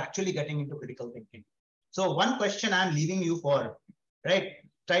 you are actually getting into critical thinking. So one question I'm leaving you for, right?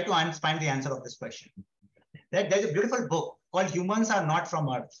 Try to find the answer of this question. Right? There's a beautiful book called Humans Are Not From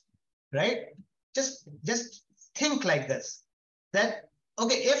Earth, right? Just think like this, that,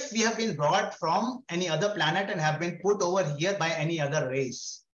 okay, if we have been brought from any other planet and have been put over here by any other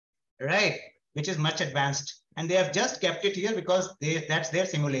race, right, which is much advanced, and they have just kept it here because that's their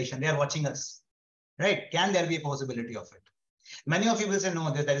simulation. They are watching us, right? Can there be a possibility of it? Many of you will say,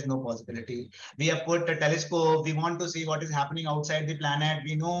 no, there is no possibility. We have put a telescope. We want to see what is happening outside the planet.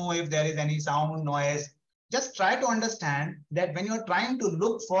 We know if there is any sound, noise. Just try to understand that when you're trying to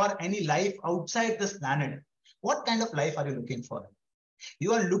look for any life outside this planet, what kind of life are you looking for?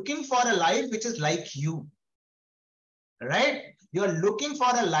 You are looking for a life which is like you, right? You are looking for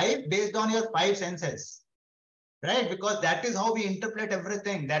a life based on your 5 senses, right? Because that is how we interpret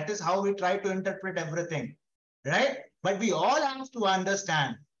everything. That is how we try to interpret everything, right? But we all have to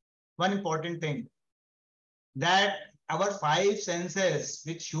understand one important thing, that our 5 senses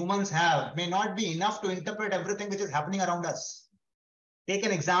which humans have may not be enough to interpret everything which is happening around us. Take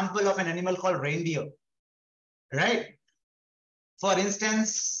an example of an animal called reindeer, right? For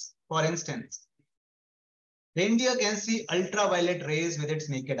instance, reindeer can see ultraviolet rays with its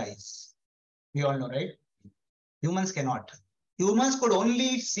naked eyes. We all know, right? Humans cannot. Humans could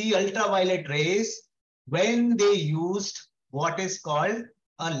only see ultraviolet rays when they used what is called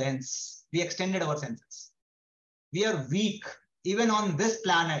a lens. We extended our senses. We are weak. Even on this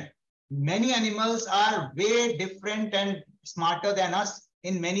planet, many animals are way different and smarter than us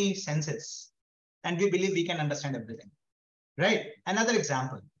in many senses. And we believe we can understand everything, right? Another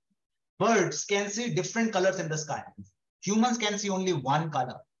example, birds can see different colors in the sky. Humans can see only one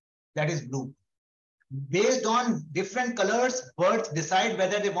color, that is blue. Based on different colors, birds decide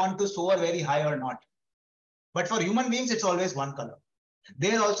whether they want to soar very high or not. But for human beings, it's always one color.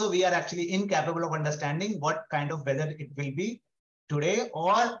 There also, we are actually incapable of understanding what kind of weather it will be today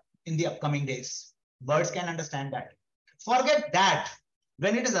or in the upcoming days. Birds can understand that. Forget that.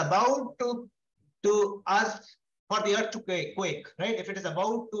 When it is about to us for the earth to quake, right? If it is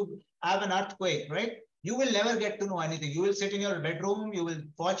about to have an earthquake, right? You will never get to know anything. You will sit in your bedroom, you will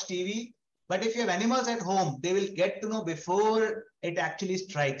watch TV. But if you have animals at home, they will get to know before it actually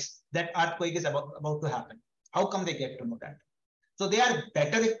strikes that earthquake is about to happen. How come they get to know that? So they are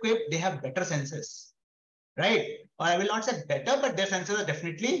better equipped, they have better senses, right? Or I will not say better, but their senses are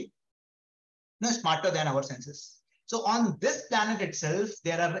definitely smarter than our senses. So on this planet itself,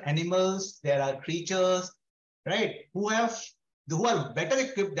 there are animals, there are creatures, right, who are better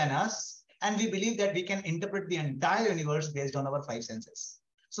equipped than us. And we believe that we can interpret the entire universe based on our 5 senses.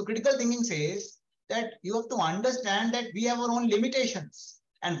 So critical thinking says that you have to understand that we have our own limitations.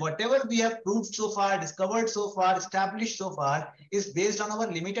 And whatever we have proved so far, discovered so far, established so far is based on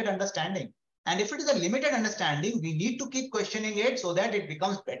our limited understanding. And if it is a limited understanding, we need to keep questioning it so that it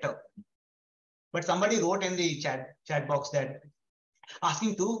becomes better. But somebody wrote in the chat box that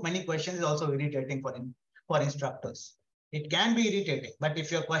asking too many questions is also irritating for instructors. It can be irritating, but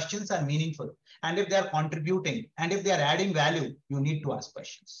if your questions are meaningful and if they are contributing and if they are adding value, you need to ask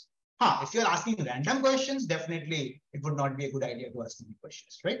questions. If you're asking random questions, definitely it would not be a good idea to ask many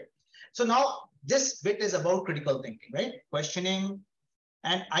questions, right? So now this bit is about critical thinking, right? Questioning.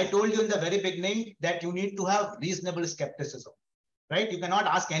 And I told you in the very beginning that you need to have reasonable skepticism, right? You cannot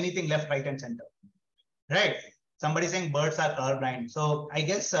ask anything left, right, and center, right? Somebody saying birds are colorblind. So I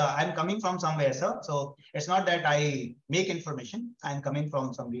guess I'm coming from somewhere, sir. So it's not that I make information. I'm coming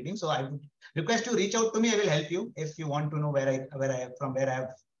from some reading. So I would request you reach out to me. I will help you if you want to know where I have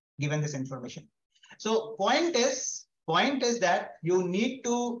given this information. So point is that you need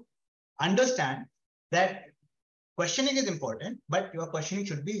to understand that questioning is important, but your questioning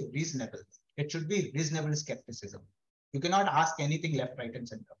should be reasonable. It should be reasonable skepticism. You cannot ask anything left, right, and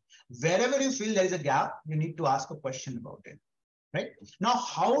center. Wherever you feel there is a gap, you need to ask a question about it. right? Now,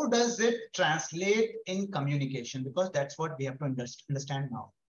 how does it translate in communication? Because that's what we have to understand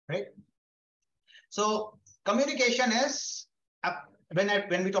now, right? So communication is,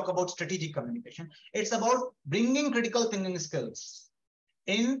 when we talk about strategic communication, it's about bringing critical thinking skills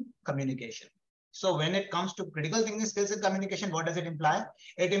in communication. So when it comes to critical thinking skills in communication, what does it imply?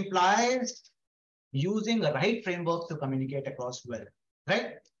 It implies using the right frameworks to communicate across well,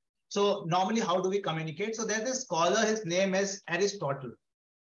 right? So normally, how do we communicate? So there's this scholar, his name is Aristotle,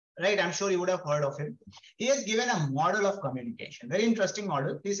 right? I'm sure you would have heard of him. He has given a model of communication, very interesting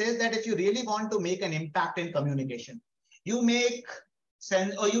model. He says that if you really want to make an impact in communication, you make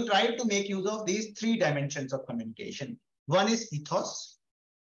sense, or you try to make use of these three dimensions of communication. One is ethos,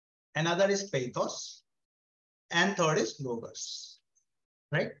 another is pathos, and third is logos,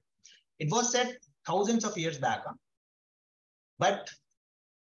 right? It was said thousands of years back, but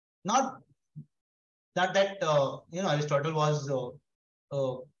not that Aristotle was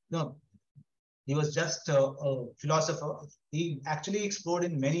he was just a philosopher. He actually explored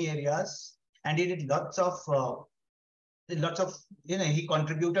in many areas, and he did lots of he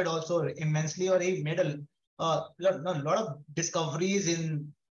contributed also immensely, or he made a lot of discoveries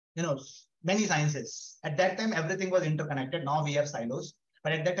in many sciences. At that time, everything was interconnected. Now we have silos,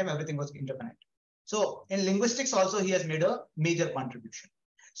 but at that time, everything was interconnected. So in linguistics also, he has made a major contribution.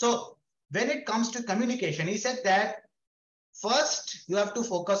 So when it comes to communication, he said that first you have to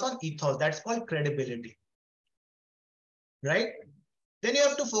focus on ethos. That's called credibility, right? Then you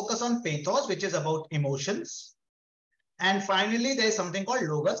have to focus on pathos, which is about emotions. And finally, there is something called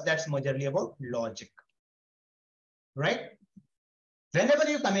logos. That's majorly about logic, right? Whenever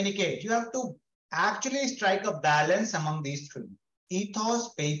you communicate, you have to actually strike a balance among these three: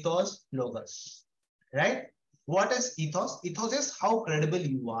 ethos, pathos, logos, right? What is ethos? Ethos is how credible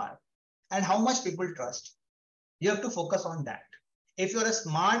you are and how much people trust. You have to focus on that. If you're a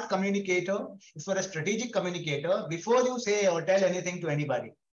smart communicator, if you're a strategic communicator, before you say or tell anything to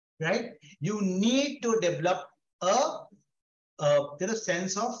anybody, right, you need to develop a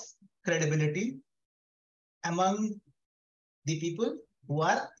sense of credibility among the people who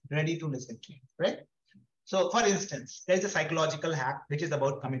are ready to listen to you, right? So, for instance, there's a psychological hack which is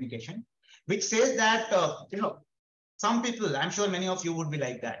about communication, which says that some people, I'm sure many of you would be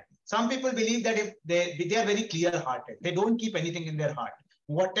like that. Some people believe that if they are very clear-hearted, they don't keep anything in their heart.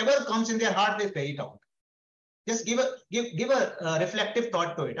 Whatever comes in their heart, they say it out. Just give a reflective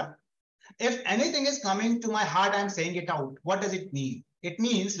thought to it. If anything is coming to my heart, I'm saying it out. What does it mean? It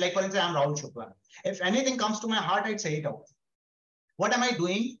means, like for instance, I'm Rahul Shukla. If anything comes to my heart, I'd say it out. What am I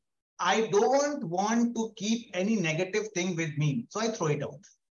doing? I don't want to keep any negative thing with me, so I throw it out,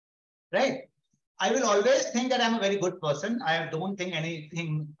 right? I will always think that I'm a very good person. I don't think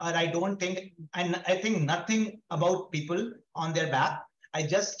anything, or I think nothing about people on their back. I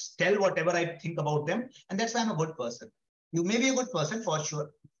just tell whatever I think about them, and that's why I'm a good person. You may be a good person for sure,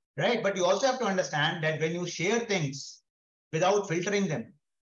 right? But you also have to understand that when you share things without filtering them,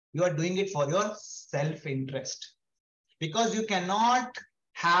 you are doing it for your self-interest, because you cannot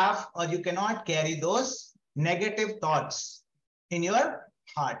have, or you cannot carry those negative thoughts in your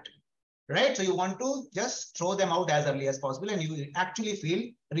heart, right? So you want to just throw them out as early as possible, and you actually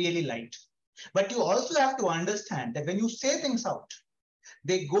feel really light. But you also have to understand that when you say things out,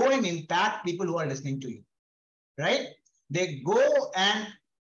 they go and impact people who are listening to you, right? They go and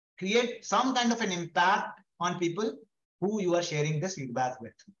create some kind of an impact on people who you are sharing this feedback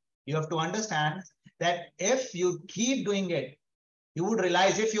with. You have to understand that if you keep doing it, you would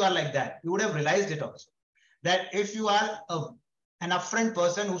realize, if you are like that, you would have realized it also, that if you are an upfront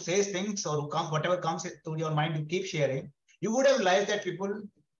person who says things, or whatever comes to your mind, you keep sharing, you would have realized that people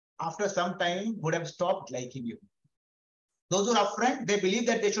after some time would have stopped liking you. Those who are upfront, they believe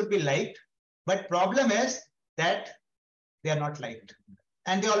that they should be liked, but problem is that they are not liked.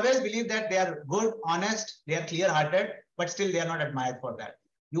 And they always believe that they are good, honest, they are clear-hearted, but still they are not admired for that.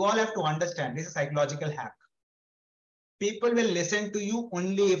 You all have to understand, this is a psychological hack. People will listen to you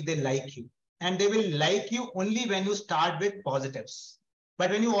only if they like you. And they will like you only when you start with positives. But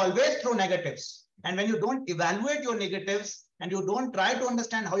when you always throw negatives, and when you don't evaluate your negatives, and you don't try to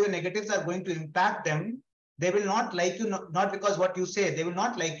understand how your negatives are going to impact them, they will not like you, not because what you say. They will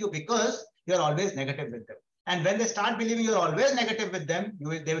not like you because you're always negative with them. And when they start believing you're always negative with them,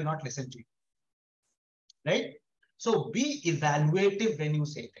 they will not listen to you, right? So be evaluative when you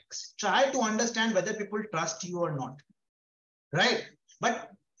say things. Try to understand whether people trust you or not, right? But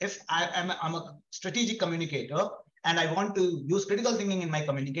if I'm a strategic communicator and I want to use critical thinking in my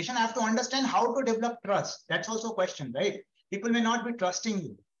communication, I have to understand how to develop trust. That's also a question, right? People may not be trusting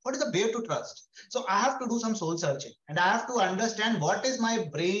you. What is a bear to trust? So I have to do some soul searching and I have to understand what is my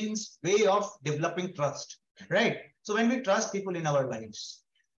brain's way of developing trust, right? So when we trust people in our lives,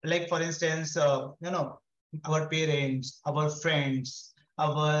 like for instance, our parents, our friends,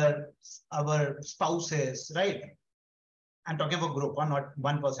 our spouses, right? I'm talking about group, not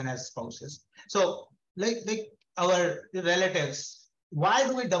one person has spouses. So like our relatives, why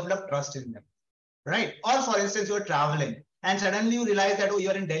do we develop trust in them, right? Or for instance, you're traveling and suddenly you realize that, oh,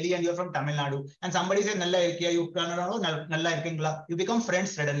 you're in Delhi and you're from Tamil Nadu and somebody says, Nalla irkiya, you turn around, oh, Nalla irkingla. You become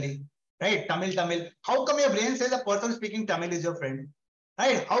friends suddenly, right? Tamil. How come your brain says a person speaking Tamil is your friend,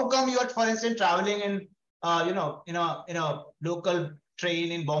 right? How come you are, for instance, traveling in, in a local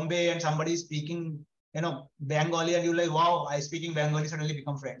train in Bombay and somebody is speaking, Bengali and you're like, wow, I speaking Bengali, suddenly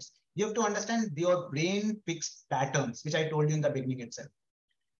become friends. You have to understand your brain picks patterns, which I told you in the beginning itself.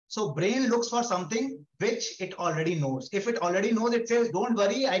 So brain looks for something which it already knows. If it already knows, it says, don't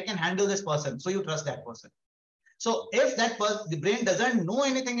worry, I can handle this person. So you trust that person. So if that person, the brain doesn't know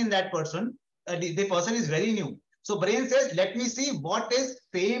anything in that person, the person is very new. So brain says, let me see what is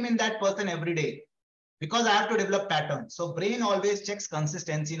same in that person every day, because I have to develop patterns. So brain always checks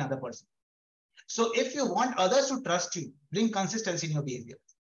consistency in other person. So if you want others to trust you, bring consistency in your behavior.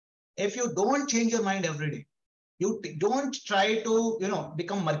 If you don't change your mind every day, you don't try to,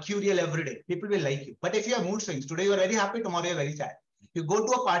 become mercurial every day, people will like you. But if you have mood swings, today you are very happy, tomorrow you are very sad. You go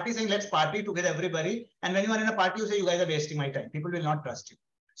to a party saying, let's party together, everybody. And when you are in a party, you say, you guys are wasting my time. People will not trust you.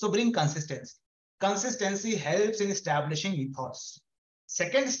 So bring consistency. Consistency helps in establishing ethos.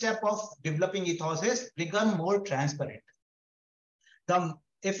 Second step of developing ethos is become more transparent.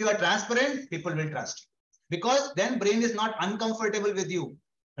 If you are transparent, people will trust you, because then brain is not uncomfortable with you,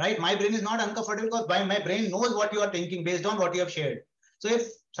 right? My brain is not uncomfortable because my brain knows what you are thinking based on what you have shared. So if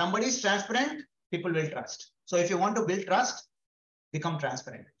somebody is transparent, people will trust. So if you want to build trust, become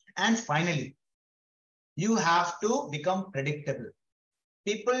transparent. And finally, you have to become predictable.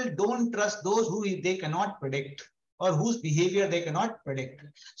 People don't trust those who they cannot predict or whose behavior they cannot predict.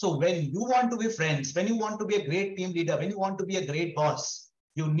 So when you want to be friends, when you want to be a great team leader, when you want to be a great boss,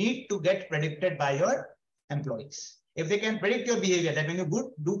 you need to get predicted by your employees. If they can predict your behavior, that when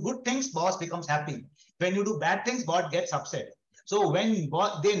you do good things, boss becomes happy. When you do bad things, boss gets upset. So when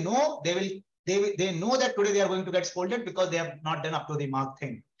they know, they know that today they are going to get scolded because they have not done up to the mark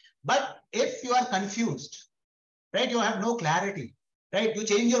thing. But if you are confused, right, you have no clarity, right? You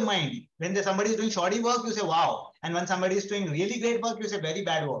change your mind. When somebody is doing shoddy work, you say, wow. And when somebody is doing really great work, you say very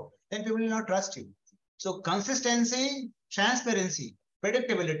bad work. Then people will not trust you. So consistency, transparency,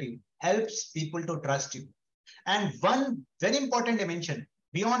 predictability helps people to trust you. And one very important dimension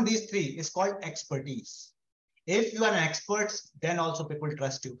beyond these three is called expertise. If you are an expert, then also people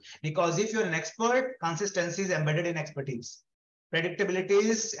trust you. Because if you're an expert, consistency is embedded in expertise. Predictability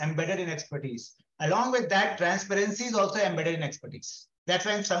is embedded in expertise. Along with that, transparency is also embedded in expertise. That's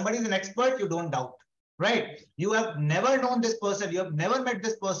why if somebody is an expert, you don't doubt, right? You have never known this person, you have never met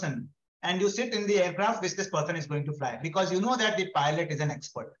this person, and you sit in the aircraft which this person is going to fly because you know that the pilot is an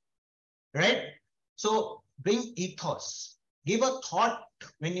expert, right? So bring ethos. Give a thought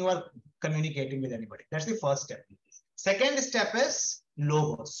when you are communicating with anybody. That's the first step. Second step is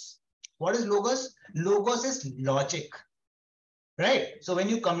logos. What is logos? Logos is logic, right? So when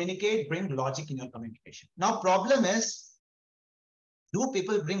you communicate, bring logic in your communication. Now, problem is, do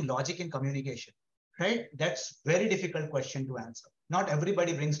people bring logic in communication, right? That's very difficult question to answer. Not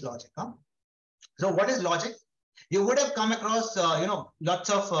everybody brings logic. Huh? So what is logic? You would have come across, lots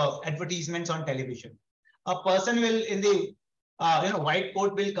of advertisements on television. A person will in the white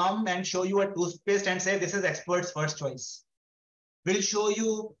coat will come and show you a toothpaste and say, this is expert's first choice. Will show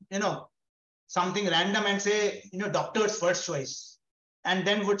you, something random and say, doctor's first choice. And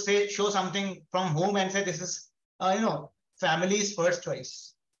then would say, show something from home and say, this is, family's first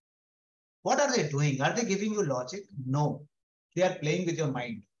choice. What are they doing? Are they giving you logic? No, they are playing with your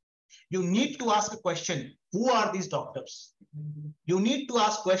mind. You need to ask a question. Who are these doctors? You need to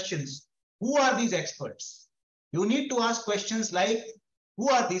ask questions. Who are these experts? You need to ask questions like, who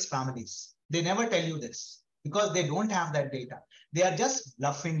are these families? They never tell you this because they don't have that data. They are just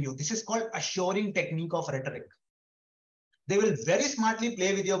bluffing you. This is called assuring technique of rhetoric. They will very smartly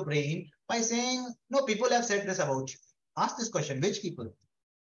play with your brain by saying, no, people have said this about you. Ask this question, which people?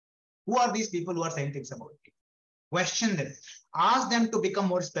 Who are these people who are saying things about you? Question them. Ask them to become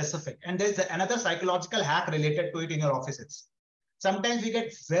more specific. And there's another psychological hack related to it in your offices. Sometimes we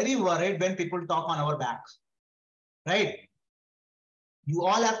get very worried when people talk on our back, right? You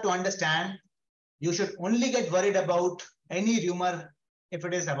all have to understand, you should only get worried about any rumor if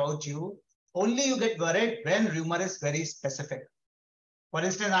it is about you. Only you get worried when rumor is very specific. For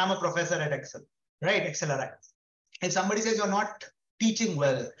instance, I'm a professor at Excel, right? XLRI. If somebody says you're not teaching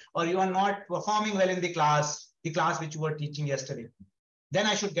well, or you are not performing well in the class which you were teaching yesterday, then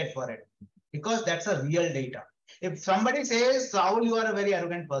I should get worried, because that's a real data. If somebody says, Rahul, you are a very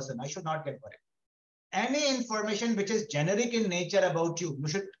arrogant person, I should not get worried. Any information which is generic in nature about you, you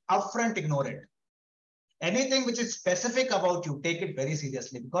should upfront ignore it. Anything which is specific about you, take it very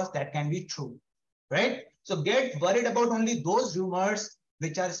seriously, because that can be true, right? So get worried about only those rumors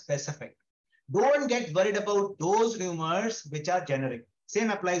which are specific. Don't get worried about those rumors which are generic.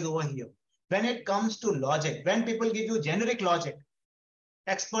 Same applies over here. When it comes to logic, when people give you generic logic,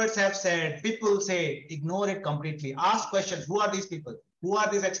 experts have said, people say, ignore it completely. Ask questions. Who are these people? Who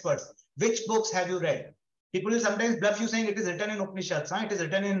are these experts? Which books have you read? People will sometimes bluff you saying it is written in Upanishads, it is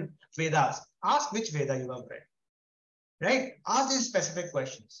written in Vedas. Ask which Veda you have read, right? Ask these specific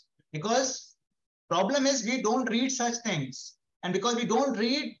questions, because problem is we don't read such things. And because we don't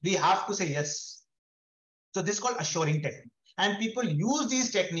read, we have to say yes. So this is called assuring technique. And people use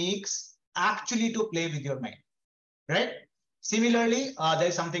these techniques actually to play with your mind, right? Similarly, there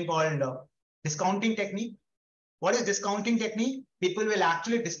is something called discounting technique. What is discounting technique? People will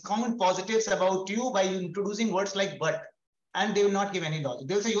actually discount positives about you by introducing words like but, and they will not give any logic.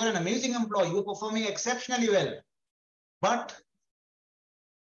 They will say, you are an amazing employee, you are performing exceptionally well, but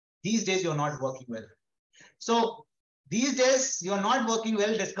these days you're not working well. So these days you're not working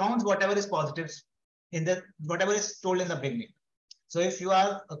well discounts whatever is positives in the whatever is told in the beginning. So if you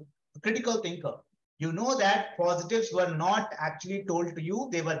are a critical thinker, you know that positives were not actually told to you,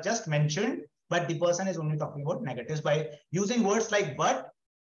 they were just mentioned, but the person is only talking about negatives. By using words like but,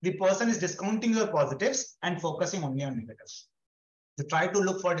 the person is discounting your positives and focusing only on negatives. So try to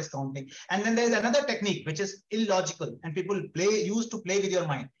look for discounting. And then there's another technique which is illogical, and people used to play with your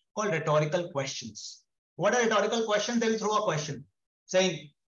mind, called rhetorical questions. What are rhetorical questions? They will throw a question saying,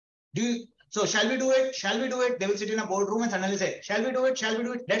 so shall we do it? Shall we do it? They will sit in a boardroom and suddenly say, shall we do it? Shall we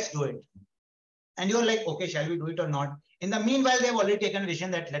do it? Let's do it. And you're like, okay, shall we do it or not? In the meanwhile, they've already taken a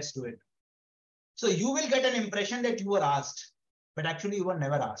decision that let's do it. So you will get an impression that you were asked, but actually you were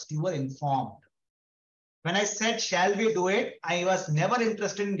never asked. You were informed. When I said, shall we do it? I was never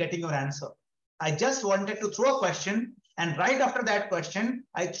interested in getting your answer. I just wanted to throw a question. And right after that question,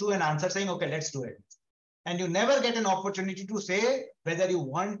 I threw an answer saying, okay, let's do it. And you never get an opportunity to say whether you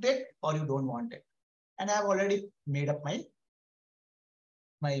want it or you don't want it. And I've already made up my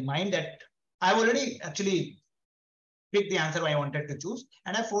mind that I've already actually picked the answer I wanted to choose,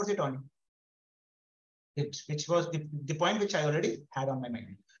 and I forced it on you. Which was the point which I already had on my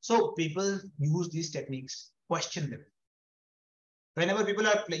mind. So people use these techniques, question them. Whenever people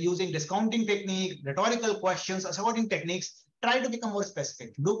are using discounting technique, rhetorical questions, asserting techniques, try to become more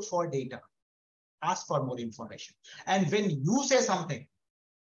specific. Look for data. Ask for more information. And when you say something,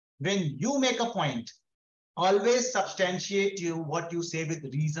 when you make a point, always substantiate what you say with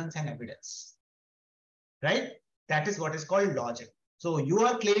reasons and evidence. Right? That is what is called logic. So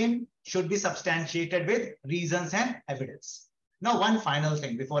your claim should be substantiated with reasons and evidence. Now, one final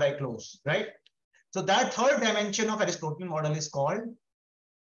thing before I close, right? So that third dimension of Aristotelian model is called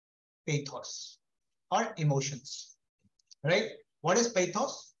pathos or emotions, right? What is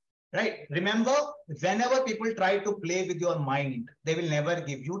pathos, right? Remember, whenever people try to play with your mind, they will never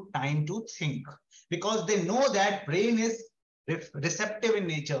give you time to think, because they know that brain is receptive in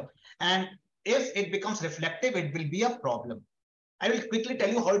nature. And if it becomes reflective, it will be a problem. I will quickly tell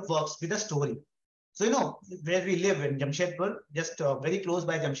you how it works with a story. So, you know, where we live in Jamshedpur, just very close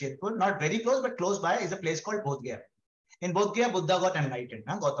by Jamshedpur, not very close, but close by, is a place called Bodh Gaya. In Bodh Gaya, Buddha got enlightened,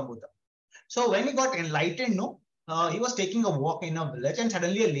 Gautam Buddha. So when he got enlightened, he was taking a walk in a village, and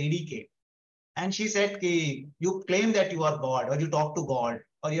suddenly a lady came. And she said, you claim that you are God, or you talk to God,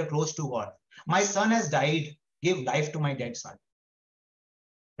 or you're close to God. My son has died. Give life to my dead son.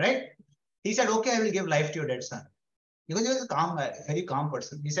 Right? He said, okay, I will give life to your dead son. Because he was a calm, very calm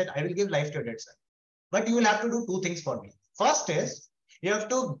person. He said, I will give life to your dead son. But you will have to do two things for me. First is, you have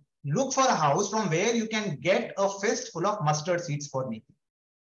to look for a house from where you can get a fist full of mustard seeds for me.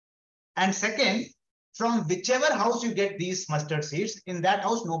 And second, from whichever house you get these mustard seeds, in that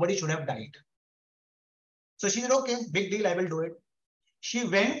house, nobody should have died. So she said, okay, big deal, I will do it. She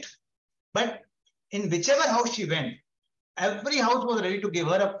went, but in whichever house she went, every house was ready to give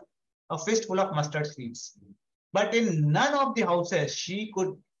her a fist full of mustard seeds. But in none of the houses, she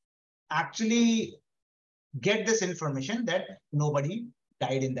could actually get this information that nobody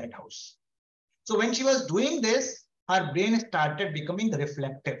died in that house. So when she was doing this, her brain started becoming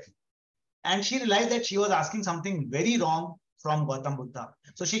reflective. And she realized that she was asking something very wrong from Gautam Buddha.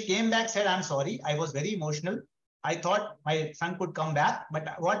 So she came back, said, I'm sorry, I was very emotional. I thought my son could come back,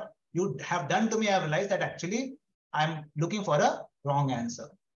 but what you have done to me, I realized that actually I'm looking for a wrong answer,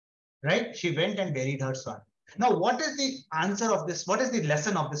 right? She went and buried her son. Now, what is the answer of this? What is the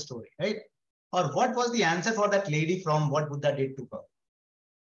lesson of this story, right? Or what was the answer for that lady from what Buddha did to her?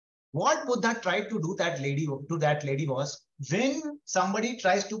 What Buddha tried to do that lady was, when somebody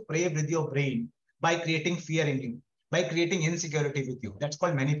tries to play with your brain by creating fear in you, by creating insecurity with you, that's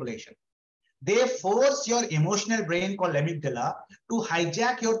called manipulation. They force your emotional brain called amygdala to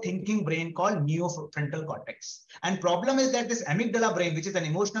hijack your thinking brain called neofrontal cortex. And problem is that this amygdala brain, which is an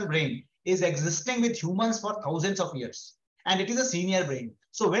emotional brain, is existing with humans for thousands of years. And it is a senior brain.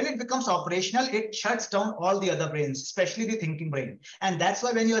 So when it becomes operational, it shuts down all the other brains, especially the thinking brain. And that's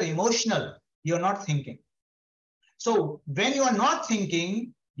why when you're emotional, you're not thinking. So when you are not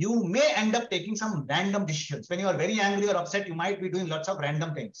thinking, you may end up taking some random decisions. When you are very angry or upset, you might be doing lots of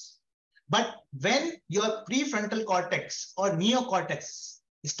random things. But when your prefrontal cortex or neocortex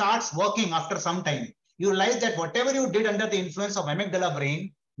starts working after some time, you realize that whatever you did under the influence of amygdala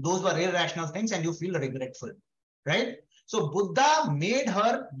brain, those were irrational things and you feel regretful, right? So Buddha made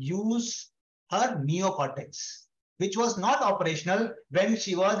her use her neocortex, which was not operational when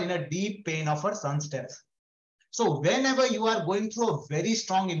she was in a deep pain of her son's death. So whenever you are going through a very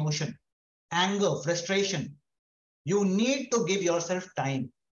strong emotion, anger, frustration, you need to give yourself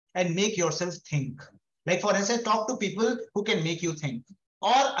time and make yourself think. Like for instance, talk to people who can make you think.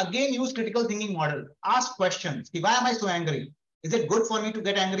 Or again, use critical thinking model. Ask questions. Why am I so angry? Is it good for me to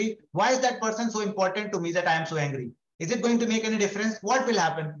get angry? Why is that person so important to me that I am so angry? Is it going to make any difference? What will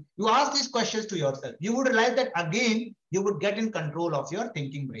happen? You ask these questions to yourself. You would realize that again, you would get in control of your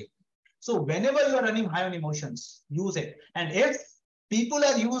thinking brain. So whenever you are running high on emotions, use it. And if people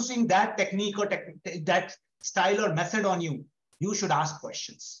are using that technique or that style or method on you, you should ask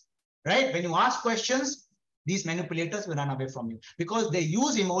questions, right? When you ask questions, these manipulators will run away from you because they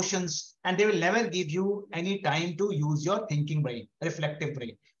use emotions and they will never give you any time to use your thinking brain, reflective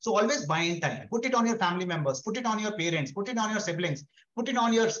brain. So always buy in time. Put it on your family members, put it on your parents, put it on your siblings, put it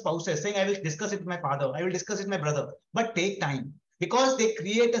on your spouses, saying, I will discuss it with my father, I will discuss it with my brother, but take time because they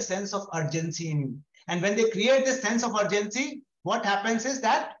create a sense of urgency in you. And when they create this sense of urgency, what happens is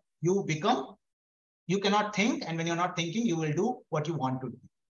that you cannot think. And when you're not thinking, you will do what you want to do,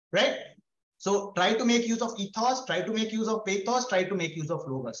 right? So try to make use of ethos, try to make use of pathos, try to make use of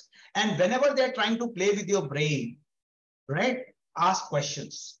logos. And whenever they're trying to play with your brain, right, ask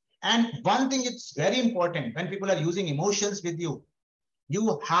questions. And one thing, it's very important when people are using emotions with you,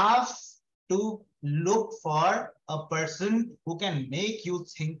 you have to look for a person who can make you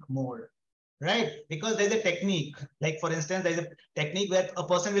think more, right? Because there's a technique, like for instance, there's a technique where a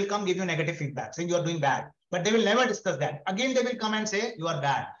person will come give you negative feedback saying you are doing bad, but they will never discuss that. Again, they will come and say you are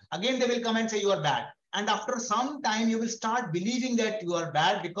bad. Again, they will come and say you are bad. And after some time, you will start believing that you are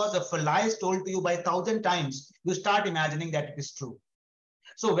bad because if a lie is told to you by 1,000 times, you start imagining that it is true.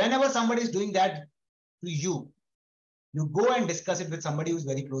 So whenever somebody is doing that to you, you go and discuss it with somebody who's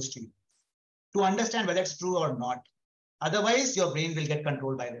very close to you to understand whether it's true or not. Otherwise, your brain will get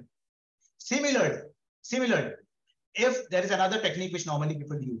controlled by them. Similar, if there is another technique which normally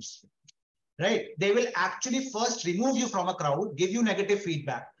people use, right? They will actually first remove you from a crowd, give you negative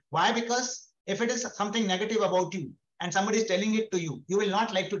feedback. Why? Because if it is something negative about you and somebody is telling it to you, you will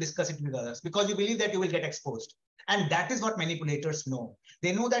not like to discuss it with others because you believe that you will get exposed. And that is what manipulators know.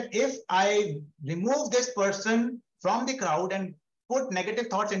 They know that if I remove this person from the crowd and put negative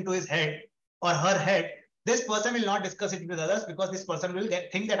thoughts into his head or her head, this person will not discuss it with others because this person will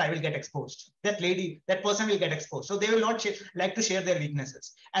think that I will get exposed. That person will get exposed. So they will not like to share their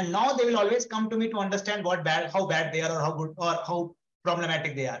weaknesses. And now they will always come to me to understand how bad they are or how good or how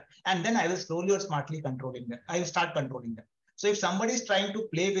problematic they are. And then I will slowly or smartly controlling them. I will start controlling them. So if somebody is trying to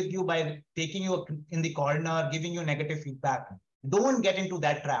play with you by taking you in the corner, giving you negative feedback, don't get into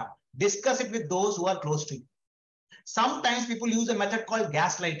that trap. Discuss it with those who are close to you. Sometimes people use a method called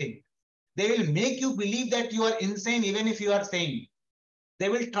gaslighting. They will make you believe that you are insane even if you are sane. They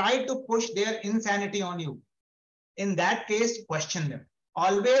will try to push their insanity on you. In that case, question them.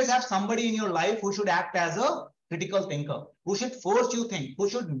 Always have somebody in your life who should act as a critical thinker, who should force you think, who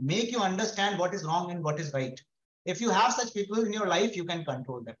should make you understand what is wrong and what is right. If you have such people in your life, you can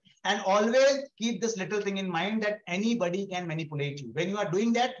control them. And always keep this little thing in mind that anybody can manipulate you. When you are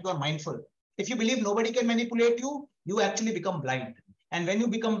doing that, you are mindful. If you believe nobody can manipulate you, you actually become blind. And when you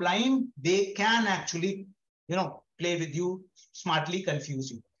become blind, they can actually, play with you, smartly confuse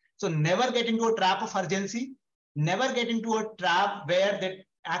you. So never get into a trap of urgency. Never get into a trap where they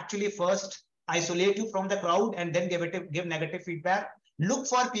actually first isolate you from the crowd and then give negative feedback. Look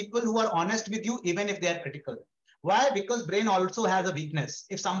for people who are honest with you, even if they are critical. Why? Because brain also has a weakness.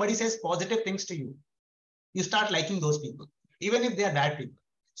 If somebody says positive things to you, you start liking those people, even if they are bad people.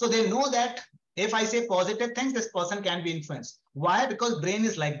 So they know that if I say positive things, this person can be influenced. Why? Because brain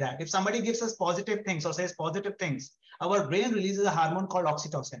is like that. If somebody gives us positive things or says positive things, our brain releases a hormone called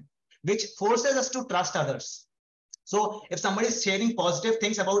oxytocin, which forces us to trust others. So if somebody is sharing positive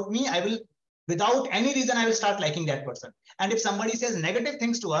things about me, I will, without any reason, I will start liking that person. And if somebody says negative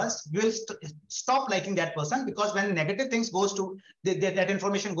things to us, we will stop liking that person, because when negative things goes to, that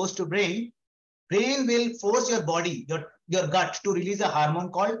information goes to brain will force your body, your gut to release a hormone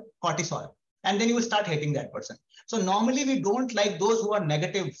called cortisol. And then you will start hating that person. So normally we don't like those who are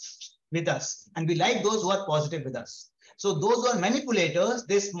negative with us, and we like those who are positive with us. So those who are manipulators,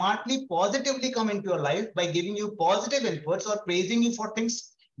 they smartly, positively come into your life by giving you positive inputs or praising you for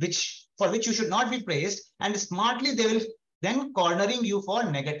things for which you should not be praised. And smartly, they will then cornering you for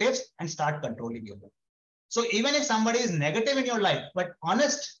negatives and start controlling you. So even if somebody is negative in your life, but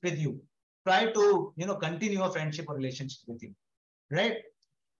honest with you, try to continue a friendship or relationship with you, right?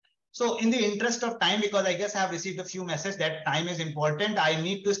 So in the interest of time, because I guess I have received a few messages that time is important, I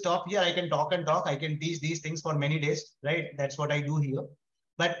need to stop here. I can talk and talk. I can teach these things for many days, right? That's what I do here.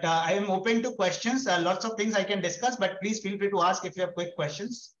 But I am open to questions. Lots of things I can discuss, but please feel free to ask if you have quick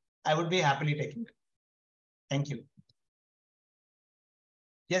questions. I would be happily taking it. Thank you.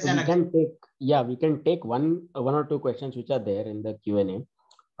 Yes, we can take one or two questions which are there in the Q&A.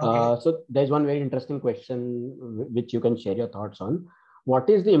 Okay. So there's one very interesting question which you can share your thoughts on.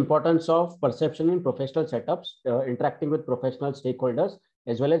 What is the importance of perception in professional setups, interacting with professional stakeholders,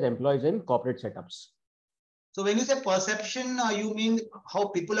 as well as employees in corporate setups? So when you say perception, you mean how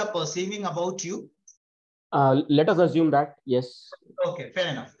people are perceiving about you? Let us assume that, yes. Okay, fair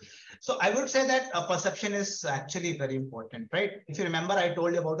enough. So I would say that perception is actually very important, right? If you remember, I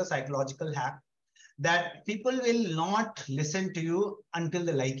told you about a psychological hack that people will not listen to you until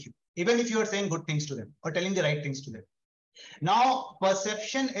they like you, even if you are saying good things to them or telling the right things to them. Now,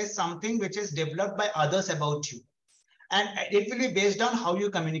 perception is something which is developed by others about you, and it will be based on how you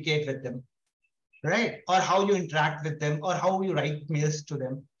communicate with them, right? Or how you interact with them, or how you write mails to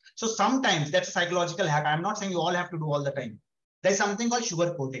them. So sometimes that's a psychological hack. I'm not saying you all have to do all the time. There's something called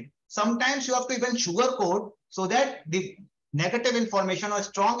sugar coating. Sometimes you have to even sugar coat so that the negative information or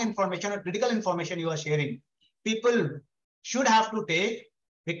strong information or critical information you are sharing, people should have to take,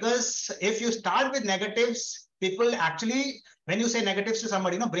 because if you start with negatives, people actually, when you say negatives to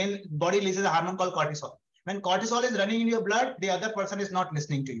somebody, body releases a hormone called cortisol. When cortisol is running in your blood, the other person is not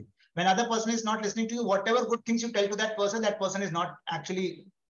listening to you. When other person is not listening to you, whatever good things you tell to that person is not actually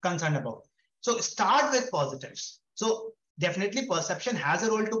concerned about. So start with positives. So definitely perception has a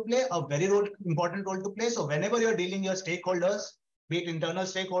role to play, a very important role to play. So whenever you're dealing with your stakeholders, be it internal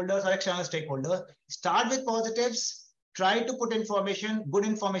stakeholders or external stakeholders, start with positives. Try to put good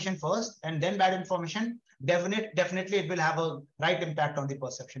information first, and then bad information. Definitely it will have a right impact on the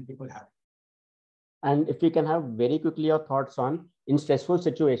perception people have. And if we can have very quickly your thoughts on, in stressful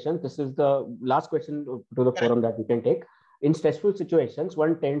situations, this is the last question to the forum that we can take. In stressful situations,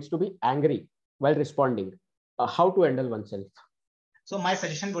 one tends to be angry while responding. How to handle oneself? So my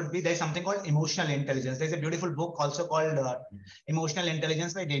suggestion would be, there's something called emotional intelligence. There's a beautiful book also called Emotional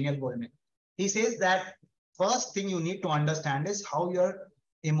Intelligence by Daniel Goleman. He says that first thing you need to understand is how your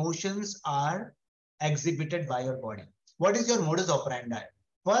emotions are exhibited by your body. What is your modus operandi?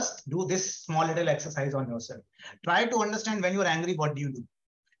 First, do this small little exercise on yourself. Try to understand when you're angry, what do you do?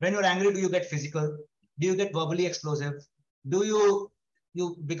 When you're angry, do you get physical? Do you get verbally explosive? Do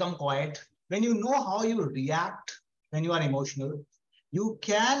you become quiet? When you know how you react when you are emotional, you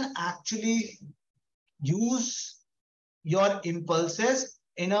can actually use your impulses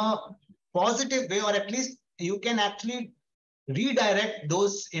in a positive way, or at least you can actually redirect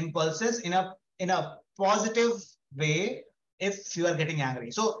those impulses in a positive way if you are getting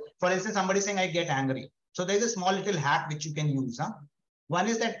angry. So for instance, somebody is saying, I get angry. So there's a small little hack which you can use. One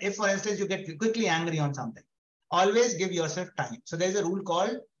is that if, for instance, you get quickly angry on something, always give yourself time. So there's a rule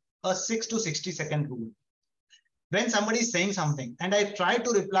called a 6 to 60-second rule. When somebody is saying something and I try to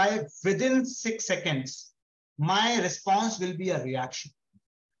reply within 6 seconds, my response will be a reaction.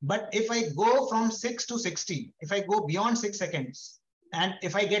 But if I go from 6 to 60, if I go beyond 6 seconds, and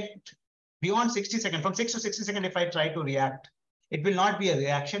if I get beyond 60 seconds, from 6 to 60 seconds, if I try to react, it will not be a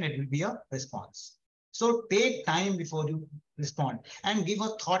reaction, it will be a response. So take time before you respond and give a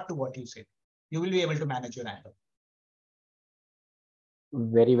thought to what you say. You will be able to manage your anger.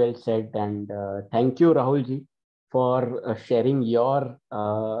 Very well said. And thank you, Rahul ji, for sharing your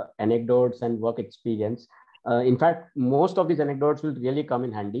anecdotes and work experience. In fact, most of these anecdotes will really come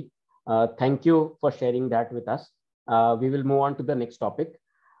in handy. Thank you for sharing that with us. We will move on to the next topic.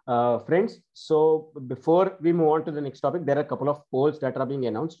 Friends, so before we move on to the next topic, there are a couple of polls that are being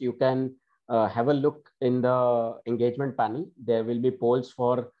announced. You can have a look in the engagement panel. There will be polls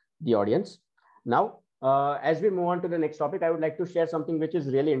for the audience. Now, as we move on to the next topic, I would like to share something which is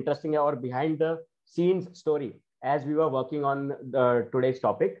really interesting or behind the scenes story as we were working on today's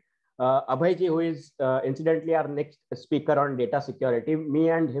topic. Abhay ji, who is incidentally our next speaker on data security, me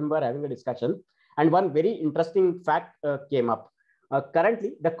and him were having a discussion, and one very interesting fact came up.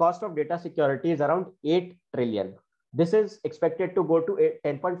 Currently, the cost of data security is around 8 trillion. This is expected to go to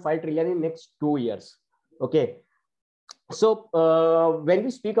 10.5 trillion in next 2 years. Okay. So when we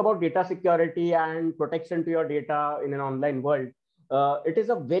speak about data security and protection to your data in an online world, it is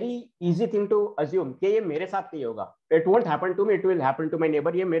a very easy thing to assume कि ये मेरे साथ नहीं होगा. It won't happen to me. It will happen to my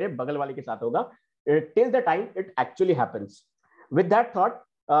neighbor. ये मेरे बगल वाले के साथ होगा. Till the time it actually happens. With that thought,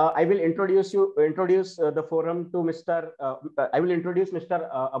 I will introduce the forum to Mr. I will introduce Mr.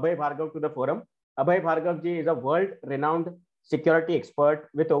 Abhay Bhargav to the forum. Abhay Bhargav ji is a world-renowned security expert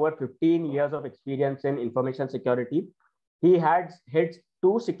with over 15 years of experience in information security. He heads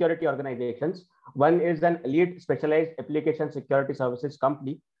 2 security organizations. One is an elite specialized application security services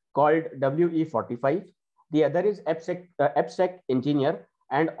company called WE45. The other is AppSec Engineer,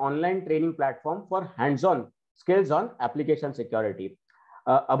 and online training platform for hands-on skills on application security.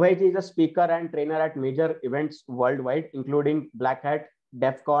 Abhay ji is a speaker and trainer at major events worldwide, including Black Hat,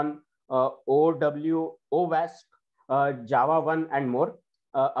 DEF CON, OWASP, Java 1, and more.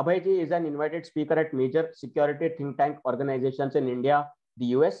 Abhay ji is an invited speaker at major security think tank organizations in India, the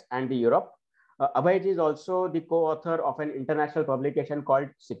US, and the Europe. Abhay ji is also the co-author of an international publication called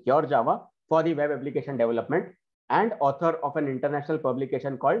Secure Java for the web application development, and author of an international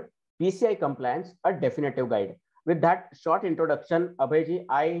publication called PCI Compliance, a definitive guide. With that short introduction, Abhay ji,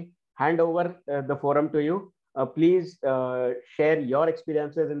 I hand over the forum to you. Please share your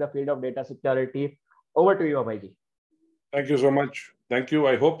experiences in the field of data security. Over to you, Abhay ji. Thank you so much. Thank you.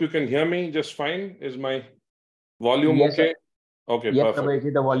 I hope you can hear me just fine. Is my volume okay? Okay, yes, perfect. Abhay ji,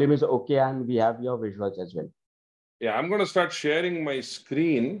 the volume is okay, and we have your visuals as well. Yeah, I'm going to start sharing my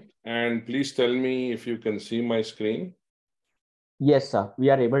screen, and please tell me if you can see my screen. Yes, sir. We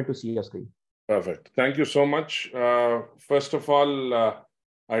are able to see your screen. Perfect. Thank you so much. First of all,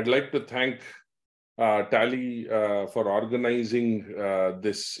 I'd like to thank Tally for organizing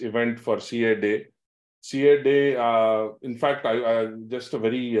this event for CA Day. CA Day, in fact, I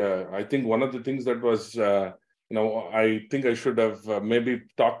think one of the things that was, I think I should have maybe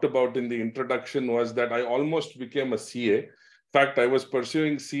talked about in the introduction was that I almost became a CA. In fact, I was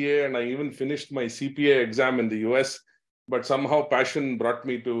pursuing CA and I even finished my CPA exam in the US, but somehow passion brought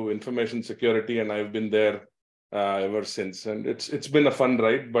me to information security, and I've been there ever since. And it's been a fun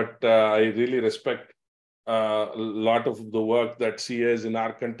ride, but I really respect a lot of the work that CAs in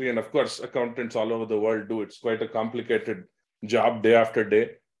our country, and of course, accountants all over the world do. It's quite a complicated job day after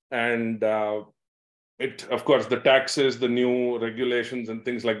day. And of course, the taxes, the new regulations and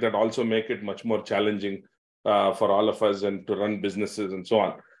things like that also make it much more challenging for all of us and to run businesses and so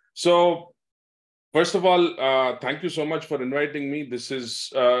on. So first of all, thank you so much for inviting me. This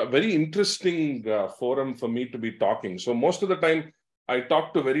is a very interesting forum for me to be talking. So most of the time, I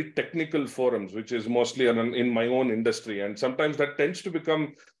talk to very technical forums, which is mostly in my own industry. And sometimes that tends to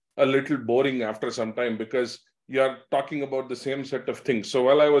become a little boring after some time because you're talking about the same set of things. So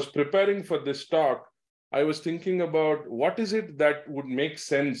while I was preparing for this talk, I was thinking about what is it that would make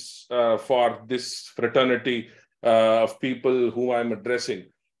sense for this fraternity of people who I'm addressing.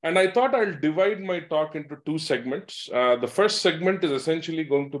 And I thought I'll divide my talk into 2 segments. The first segment is essentially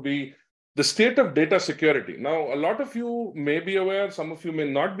going to be the state of data security. Now, a lot of you may be aware, some of you may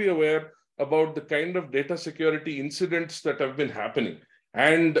not be aware about the kind of data security incidents that have been happening.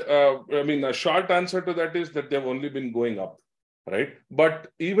 And a short answer to that is that they've only been going up, right? But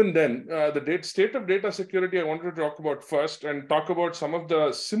even then, the state of data security I wanted to talk about first and talk about some of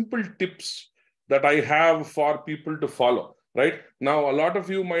the simple tips that I have for people to follow. Right now, a lot of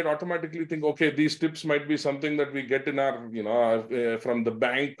you might automatically think, okay, these tips might be something that we get in our, from the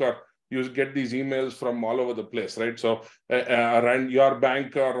bank, or you get these emails from all over the place, right? So and your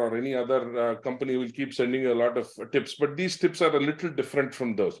banker or any other company will keep sending you a lot of tips, but these tips are a little different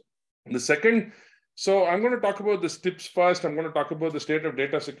from those. The second, so I'm going to talk about the tips first. I'm going to talk about the state of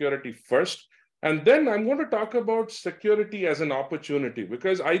data security first. And then I'm going to talk about security as an opportunity,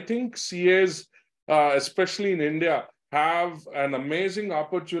 because I think CAs, especially in India, have an amazing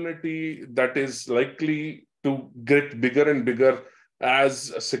opportunity that is likely to get bigger and bigger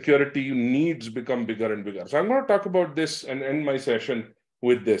as security needs become bigger and bigger. So I'm going to talk about this and end my session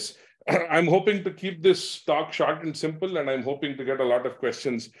with this. I'm hoping to keep this talk short and simple, and I'm hoping to get a lot of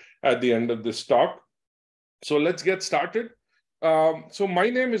questions at the end of this talk. So let's get started. So my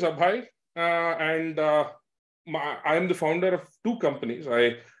name is Abhay, and I am the founder of two companies.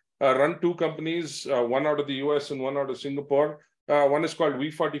 I run two companies, one out of the US and one out of Singapore. One is called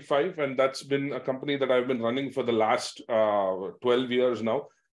V45, and that's been a company that I've been running for the last 12 years now.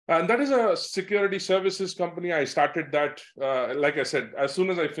 And that is a security services company. I started that, like I said, as soon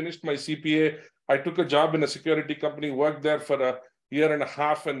as I finished my CPA, I took a job in a security company, worked there for a year and a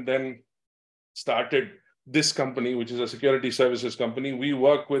half, and then started this company, which is a security services company. We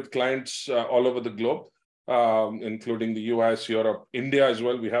work with clients all over the globe, including the US, Europe, India as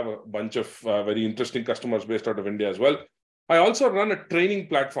well. We have a bunch of very interesting customers based out of India as well. I also run a training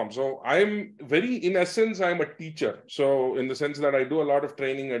platform. So I'm in essence, I'm a teacher. So in the sense that I do a lot of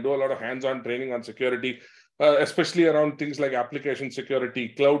training, I do a lot of hands-on training on security, especially around things like application security,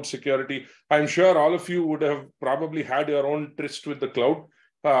 cloud security. I'm sure all of you would have probably had your own tryst with the cloud.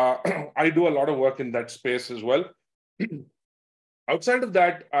 I do a lot of work in that space as well. Outside of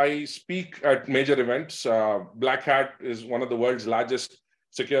that, I speak at major events. Black Hat is one of the world's largest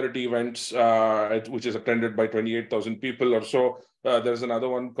security events, which is attended by 28,000 people or so. There's another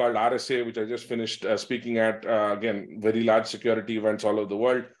one called RSA, which I just finished speaking at. Again, very large security events all over the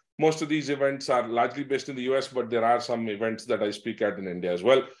world. Most of these events are largely based in the US, but there are some events that I speak at in India as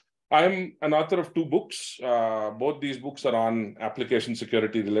well. I'm an author of two books. Both these books are on application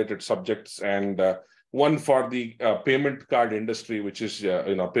security related subjects, and one for the payment card industry, which is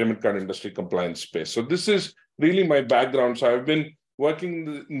payment card industry compliance space. So this is really my background. So I've been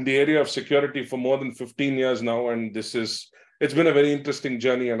working in the area of security for more than 15 years now, and it's been a very interesting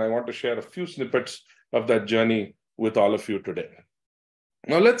journey, and I want to share a few snippets of that journey with all of you today.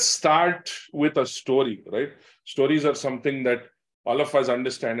 Now let's start with a story, right? Stories are something that all of us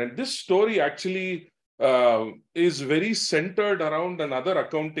understand, and this story actually is very centered around another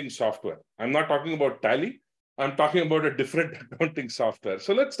accounting software. I'm not talking about Tally. I'm talking about a different accounting software.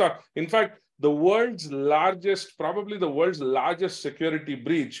 So let's talk. In fact, probably the world's largest security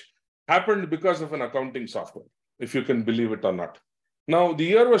breach happened because of an accounting software, if you can believe it or not. Now, the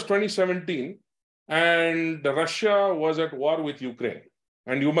year was 2017, and Russia was at war with Ukraine.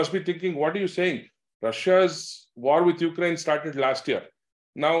 And you must be thinking, what are you saying? Russia's war with Ukraine started last year.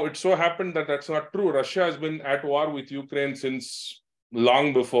 Now, it so happened that that's not true. Russia has been at war with Ukraine since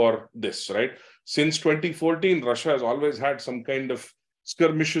long before this, right? Since 2014, Russia has always had some kind of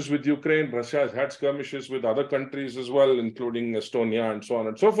skirmishes with Ukraine. Russia has had skirmishes with other countries as well, including Estonia and so on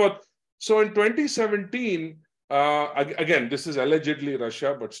and so forth. So in 2017, again, this is allegedly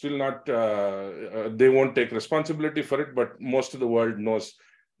Russia, but still not, they won't take responsibility for it, but most of the world knows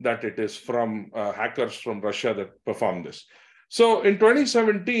that it is from hackers from Russia that performed this. So in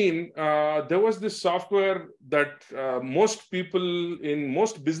 2017, there was this software that most people in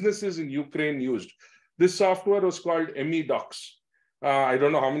most businesses in Ukraine used. This software was called ME-Docs. I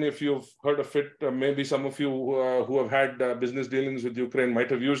don't know how many of you have heard of it. Maybe some of you who have had business dealings with Ukraine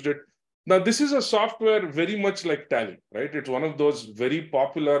might have used it. Now, this is a software very much like Tally, right? It's one of those very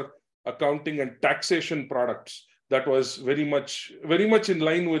popular accounting and taxation products that was very much in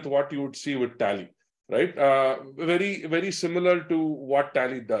line with what you would see with Tally, right? Very, very similar to what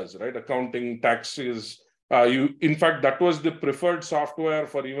Tally does, right? Accounting, taxes. In fact, that was the preferred software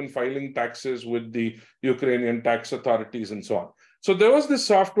for even filing taxes with the Ukrainian tax authorities and so on. So there was this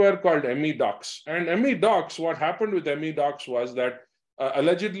software called ME-Docs. And ME-Docs, what happened with ME-Docs was that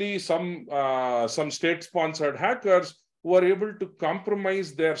allegedly some state-sponsored hackers were able to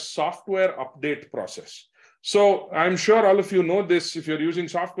compromise their software update process. So I'm sure all of you know this. If you're using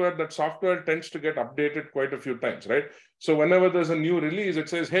software, that software tends to get updated quite a few times, right? So whenever there's a new release, it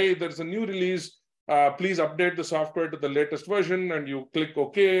says, hey, there's a new release. Please update the software to the latest version, and you click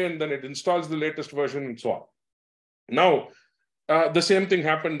OK, and then it installs the latest version and so on. Now, the same thing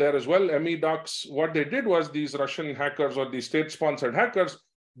happened there as well. ME-Docs, what they did was these Russian hackers or these state-sponsored hackers,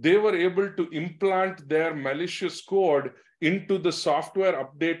 they were able to implant their malicious code into the software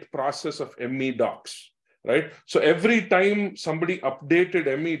update process of ME-Docs. Right. So every time somebody updated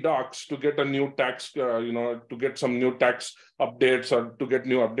ME-Docs to get a new tax, to get some new tax updates or to get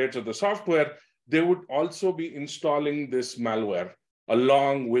new updates of the software, they would also be installing this malware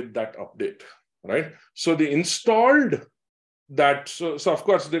along with that update. Right. So they installed that. So of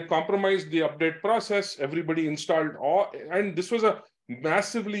course, they compromised the update process. Everybody installed and this was a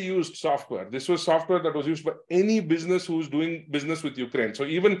massively used software. This was software that was used by any business who's doing business with Ukraine. So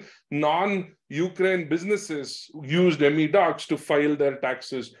even non-Ukraine businesses used ME-Docs to file their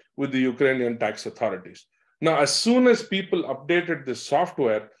taxes with the Ukrainian tax authorities. Now, as soon as people updated this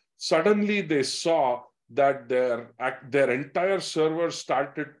software, suddenly they saw that their entire server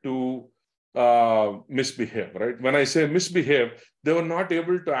started to misbehave, right? When I say misbehave, they were not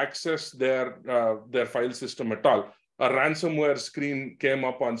able to access their file system at all. A ransomware screen came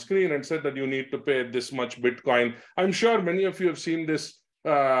up on screen and said that you need to pay this much Bitcoin. I'm sure many of you have seen this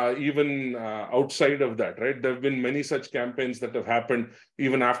even outside of that, right? There have been many such campaigns that have happened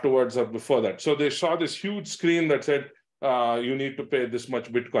even afterwards or before that. So they saw this huge screen that said, you need to pay this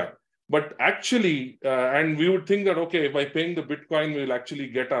much Bitcoin. But actually, and we would think that, okay, by paying the Bitcoin, we'll actually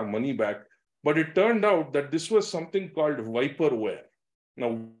get our money back. But it turned out that this was something called Viperware.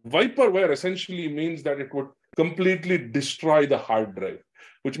 Now, Viperware essentially means that it would completely destroy the hard drive,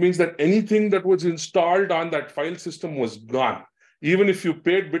 which means that anything that was installed on that file system was gone. Even if you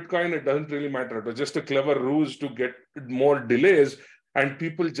paid Bitcoin, it doesn't really matter. It was just a clever ruse to get more delays, and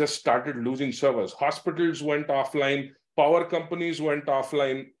people just started losing servers. Hospitals went offline, power companies went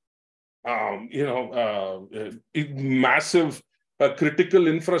offline, massive critical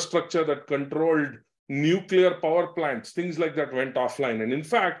infrastructure that controlled nuclear power plants, things like that went offline. And in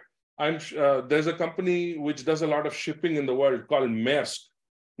fact, there's a company which does a lot of shipping in the world called Maersk.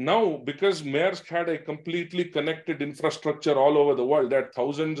 Now, because Maersk had a completely connected infrastructure all over the world, there are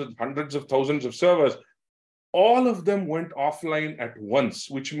thousands and hundreds of thousands of servers, all of them went offline at once,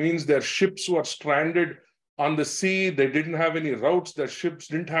 which means their ships were stranded on the sea. They didn't have any routes. Their ships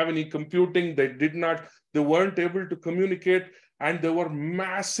didn't have any computing. They weren't able to communicate. And there were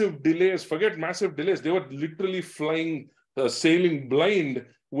massive delays. Forget massive delays. They were literally sailing blind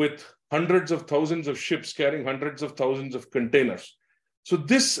with hundreds of thousands of ships carrying hundreds of thousands of containers. So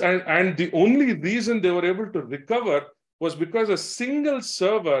this, and the only reason they were able to recover was because a single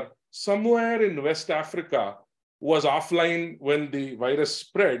server somewhere in West Africa was offline when the virus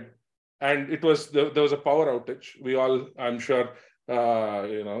spread, and there was a power outage. We all, I'm sure,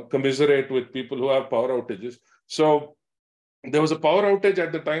 commiserate with people who have power outages. So there was a power outage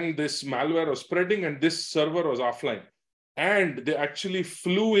at the time this malware was spreading, and this server was offline. And they actually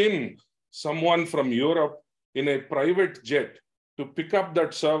flew in someone from Europe in a private jet to pick up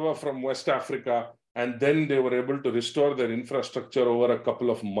that server from West Africa, and then they were able to restore their infrastructure over a couple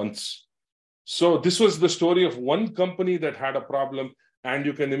of months. So this was the story of one company that had a problem, and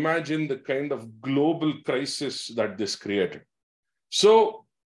you can imagine the kind of global crisis that this created. So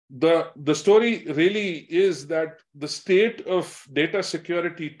the story really is that the state of data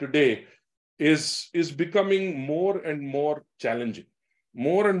security today is becoming more and more challenging.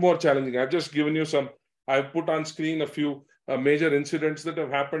 More and more challenging. I've just given you I've put on screen a few major incidents that have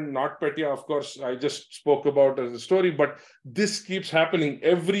happened. NotPetya, of course, I just spoke about as a story, but this keeps happening.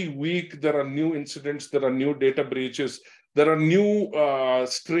 Every week, there are new incidents, there are new data breaches, there are new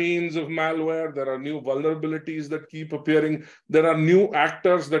strains of malware, there are new vulnerabilities that keep appearing, there are new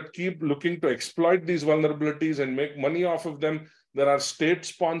actors that keep looking to exploit these vulnerabilities and make money off of them. There are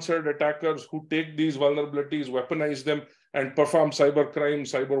state-sponsored attackers who take these vulnerabilities, weaponize them, and perform cybercrime,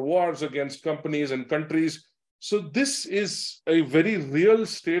 cyber wars against companies and countries. So this is a very real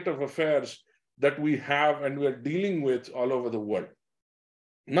state of affairs that we have and we're dealing with all over the world.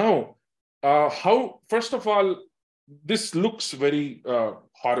 Now, first of all, this looks very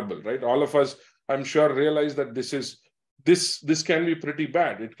horrible, right? All of us, I'm sure, realize that this can be pretty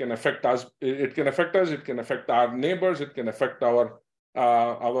bad. It can affect us. It can affect our neighbors. It can affect our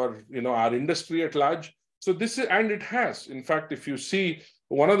industry at large. So and it has. In fact, if you see,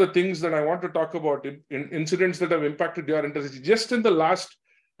 one of the things that I want to talk about in incidents that have impacted your industry, just in the last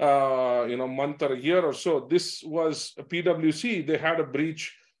month or a year or so, this was PwC. They had a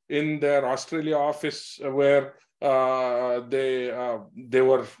breach in their Australia office where they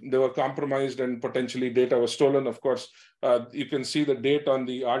were compromised and potentially data was stolen. Of course, you can see the date on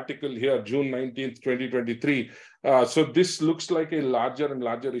the article here, June 19th, 2023. So this looks like a larger and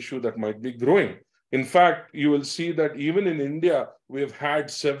larger issue that might be growing. In fact, you will see that even in India, we've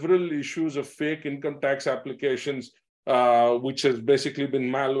had several issues of fake income tax applications, which has basically been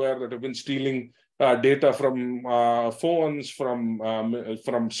malware that have been stealing data from phones,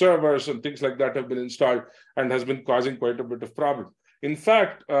 from servers, and things like that have been installed and has been causing quite a bit of problem. In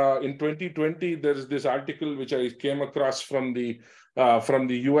fact, in 2020, there is this article which I came across from the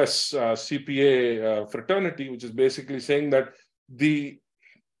US CPA fraternity, which is basically saying that the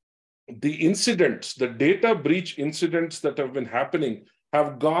incidents, the data breach incidents that have been happening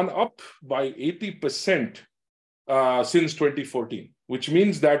have gone up by 80% since 2014, which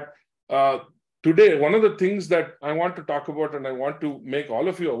means that today, one of the things that I want to talk about and I want to make all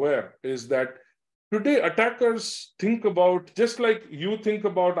of you aware is that today attackers think about, just like you think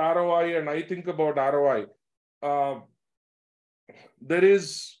about ROI and I think about ROI, there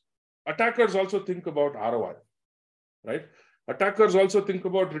is attackers also think about ROI, right? Attackers also think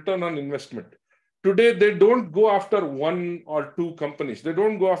about return on investment. Today, they don't go after one or two companies. They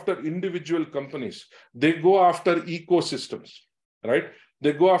don't go after individual companies. They go after ecosystems, right?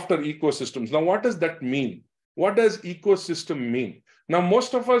 They go after ecosystems. Now, what does that mean? What does ecosystem mean? Now,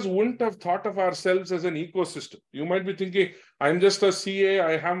 most of us wouldn't have thought of ourselves as an ecosystem. You might be thinking, I'm just a CA,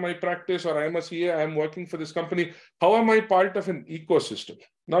 I have my practice, or I'm a CA, I'm working for this company. How am I part of an ecosystem?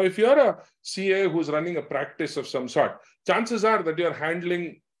 Now, if you're a CA who's running a practice of some sort, chances are that you're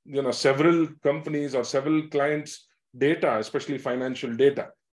handling several companies or several clients' data, especially financial data.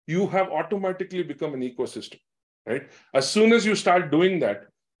 You have automatically become an ecosystem, right? As soon as you start doing that,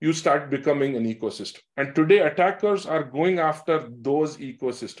 you start becoming an ecosystem. And today, attackers are going after those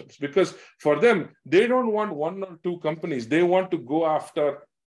ecosystems because for them, they don't want one or two companies. They want to go after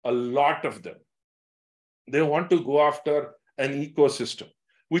a lot of them. They want to go after an ecosystem,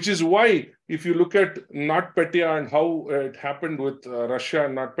 which is why if you look at NotPetya and how it happened with Russia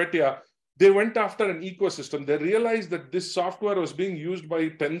and NotPetya, they went after an ecosystem. They realized that this software was being used by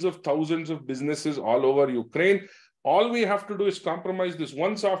tens of thousands of businesses all over Ukraine. All we have to do is compromise this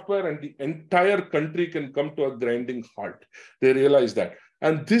one software and the entire country can come to a grinding halt. They realize that.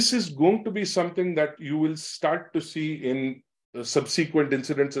 And this is going to be something that you will start to see in subsequent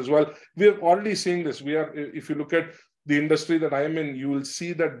incidents as well. We are already seeing this. If you look at the industry that I am in, you will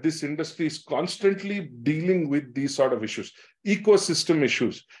see that this industry is constantly dealing with these sort of issues, ecosystem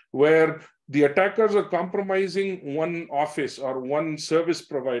issues, where the attackers are compromising one office or one service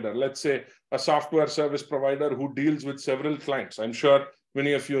provider, let's say a software service provider who deals with several clients. I'm sure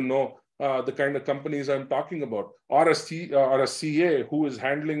many of you know the kind of companies I'm talking about, or a CA who is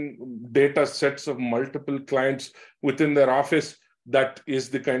handling data sets of multiple clients within their office. That is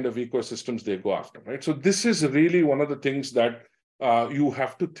the kind of ecosystems they go after, right? So this is really one of the things that you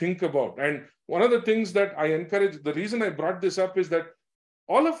have to think about. And one of the things that I encourage, the reason I brought this up is that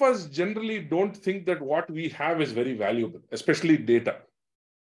all of us generally don't think that what we have is very valuable, especially data,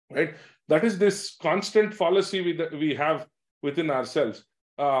 right? That is this constant fallacy that we have within ourselves.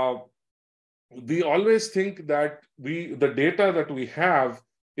 We always think that the data that we have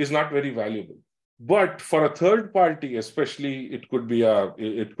is not very valuable. But for a third party, especially, it could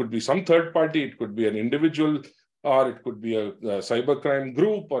be some third party, it could be an individual, or it could be a cybercrime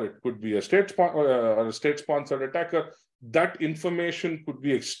group, or it could be a state-sponsored attacker. That information could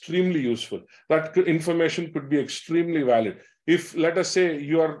be extremely useful. That information could be extremely valid. If, let us say,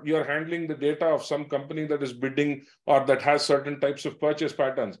 you're handling the data of some company that is bidding or that has certain types of purchase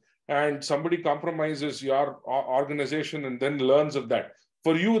patterns, and somebody compromises your organization and then learns of that.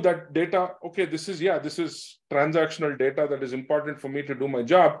 For you, that data, okay, this is transactional data that is important for me to do my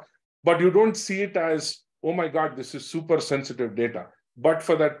job, but you don't see it as, oh my God, this is super sensitive data. But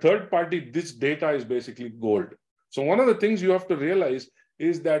for that third party, this data is basically gold. So one of the things you have to realize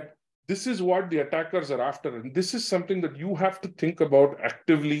is that this is what the attackers are after. And this is something that you have to think about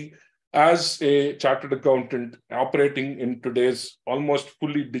actively as a chartered accountant operating in today's almost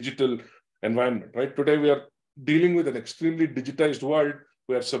fully digital environment, right? Today, we are dealing with an extremely digitized world.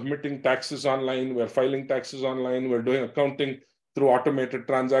 We are submitting taxes online. We're filing taxes online. We're doing accounting through automated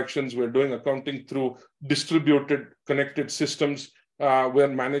transactions. We're doing accounting through distributed, connected systems. We're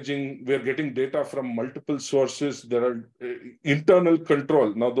getting data from multiple sources. There are internal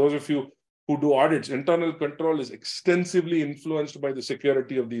control. Now, those of you who do audits, internal control is extensively influenced by the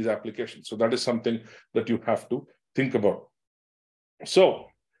security of these applications. So that is something that you have to think about. So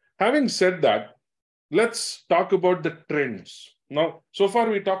having said that, let's talk about the trends. Now, so far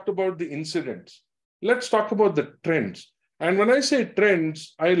we talked about the incidents. Let's talk about the trends. And when I say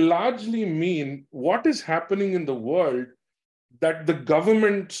trends, I largely mean what is happening in the world that the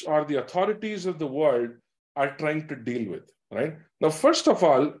governments or the authorities of the world are trying to deal with, right? Now, first of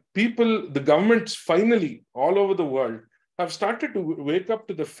all, the governments finally all over the world have started to wake up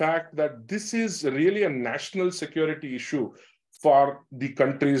to the fact that this is really a national security issue for the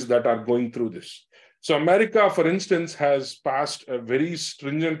countries that are going through this. So America, for instance, has passed a very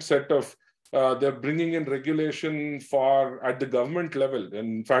stringent set of, they're bringing in regulation at the government level. And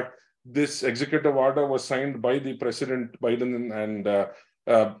in fact, this executive order was signed by the President Biden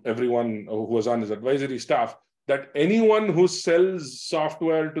and everyone who was on his advisory staff, that anyone who sells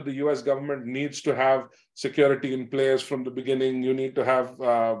software to the US government needs to have security in place from the beginning. You need to have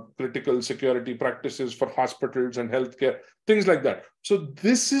critical security practices for hospitals and healthcare, things like that. So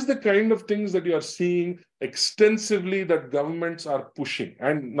this is the kind of things that you are seeing extensively that governments are pushing.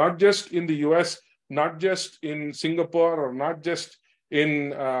 And not just in the US, not just in Singapore, or not just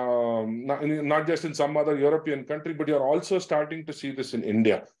not just in some other European country, but you're also starting to see this in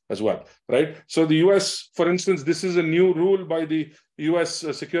India as well, right? So the US, for instance, this is a new rule by the US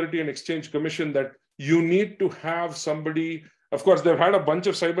Security and Exchange Commission that you need to have somebody. Of course, they've had a bunch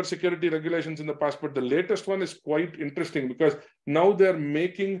of cybersecurity regulations in the past, but the latest one is quite interesting because now they're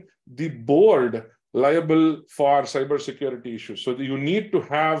making the board liable for cybersecurity issues. So you need to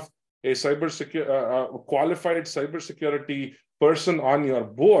have a qualified cybersecurity person on your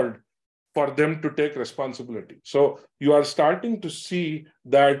board for them to take responsibility. So you are starting to see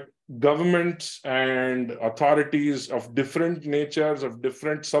that governments and authorities of different natures, of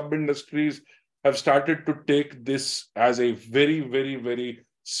different sub-industries, have started to take this as a very, very, very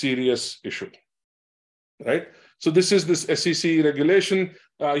serious issue, right? So this is this SEC regulation.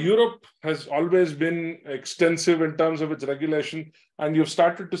 Europe has always been extensive in terms of its regulation, and you've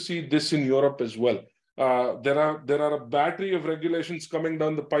started to see this in Europe as well. There are a battery of regulations coming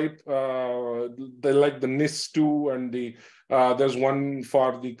down the pipe. They like the NIS2 and there's one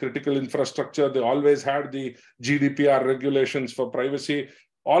for the critical infrastructure. They always had the GDPR regulations for privacy.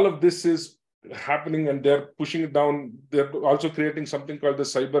 All of this is happening and they're pushing it down. They're also creating something called the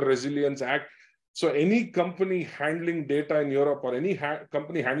Cyber Resilience Act. So any company handling data in Europe or any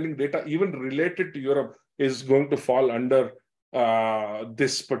company handling data even related to Europe is going to fall under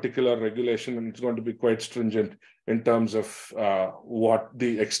this particular regulation, and it's going to be quite stringent in terms of what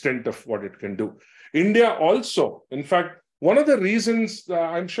the extent of what it can do. India also, in fact, one of the reasons,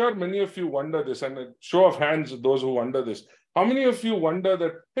 I'm sure many of you wonder this, and a show of hands, those who wonder this, how many of you wonder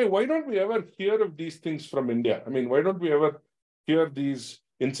that, hey, why don't we ever hear of these things from India? I mean, why don't we ever hear these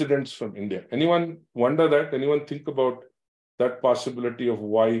incidents from India? Anyone wonder that? Anyone think about that possibility of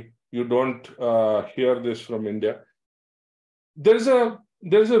why you don't hear this from India? There's a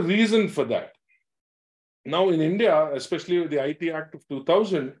reason for that. Now in India, especially with the IT Act of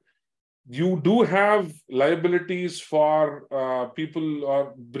 2000, you do have liabilities for people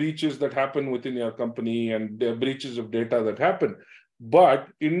or breaches that happen within your company and breaches of data that happen. But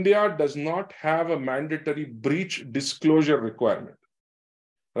India does not have a mandatory breach disclosure requirement,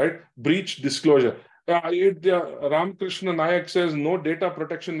 right? Breach disclosure. Ramakrishna Nayak says no data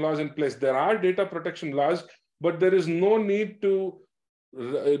protection laws in place. There are data protection laws, but there is no need to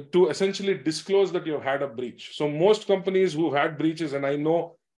essentially disclose that you've had a breach. So most companies who've had breaches, and I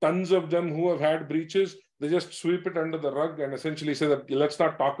know tons of them who have had breaches, they just sweep it under the rug and essentially say that let's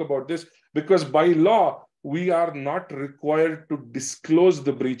not talk about this, because by law, we are not required to disclose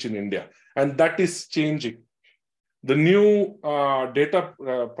the breach in India. And that is changing. The new Data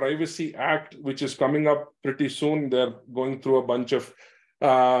Privacy Act, which is coming up pretty soon, they're going through a bunch of,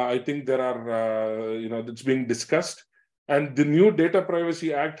 I think there are, it's being discussed. And the new Data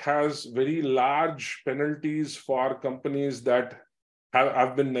Privacy Act has very large penalties for companies that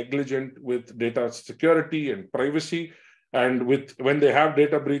have been negligent with data security and privacy. And when they have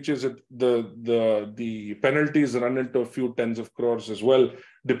data breaches, the penalties run into a few tens of crores as well,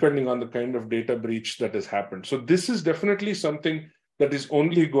 depending on the kind of data breach that has happened. So this is definitely something that is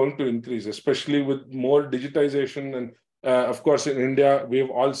only going to increase, especially with more digitization. And of course, in India,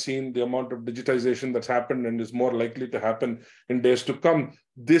 we've all seen the amount of digitization that's happened and is more likely to happen in days to come.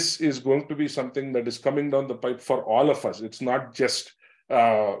 This is going to be something that is coming down the pipe for all of us. It's not just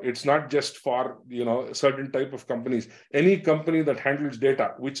for a certain type of companies. Any company that handles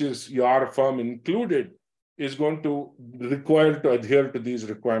data, which is your firm included, is going to require to adhere to these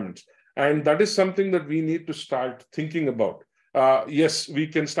requirements. And that is something that we need to start thinking about. Yes, we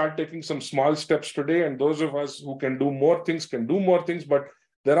can start taking some small steps today, and those of us who can do more things can do more things, but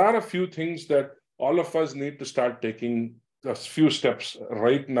there are a few things that all of us need to start taking a few steps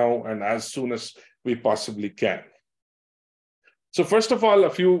right now and as soon as we possibly can. So first of all, a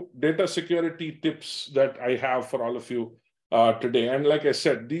few data security tips that I have for all of you today. And like I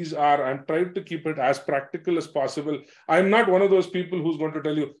said, I'm trying to keep it as practical as possible. I'm not one of those people who's going to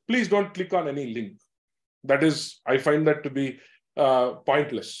tell you, please don't click on any link. That is, I find that to be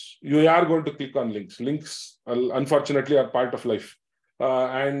pointless. You are going to click on links. Links, unfortunately, are part of life.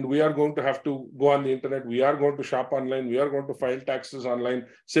 And we are going to have to go on the internet. We are going to shop online. We are going to file taxes online.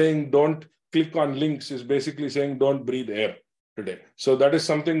 Saying don't click on links is basically saying don't breathe air today. So that is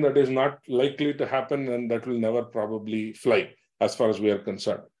something that is not likely to happen, and that will never probably fly as far as we are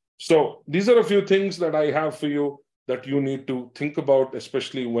concerned. So these are a few things that I have for you that you need to think about,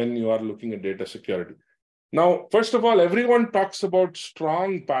 especially when you are looking at data security. Now, first of all, everyone talks about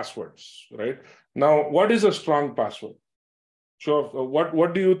strong passwords, right? Now, what is a strong password? So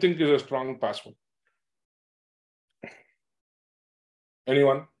what do you think is a strong password?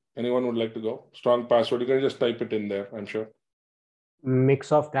 Anyone would like to go? Strong password, you can just type it in there, I'm sure.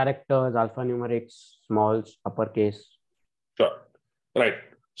 Mix of characters, alphanumerics, smalls, uppercase. Sure. Right.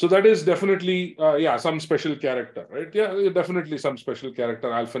 So that is definitely, some special character, right? Yeah, definitely some special character,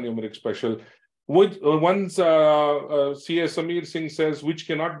 alphanumeric special. Which once C.S. Samir Singh says, which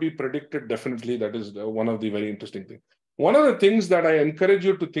cannot be predicted, definitely that is one of the very interesting things. One of the things that I encourage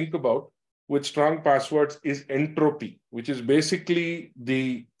you to think about with strong passwords is entropy, which is basically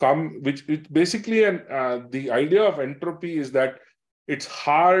the idea of entropy is that it's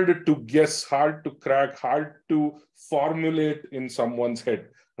hard to guess, hard to crack, hard to formulate in someone's head,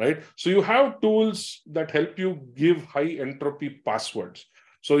 right? So you have tools that help you give high entropy passwords.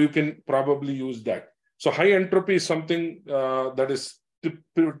 So you can probably use that. So high entropy is something that is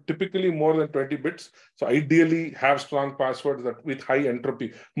typically more than 20 bits. So ideally have strong passwords that with high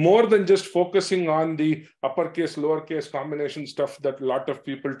entropy, more than just focusing on the uppercase, lowercase combination stuff that a lot of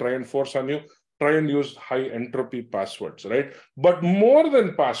people try and force on you. Try and use high entropy passwords, right? But more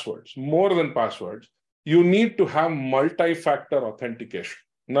than passwords, you need to have multi-factor authentication.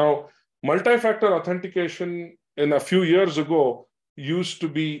 Now, multi-factor authentication in a few years ago used to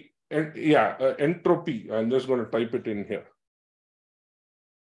be, entropy. I'm just going to type it in here.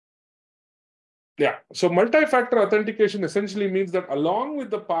 Yeah, so multi-factor authentication essentially means that along with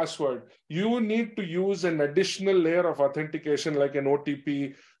the password, you need to use an additional layer of authentication like an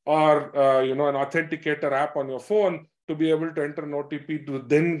OTP or an authenticator app on your phone to be able to enter an OTP to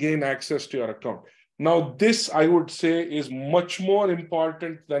then gain access to your account. Now, this I would say is much more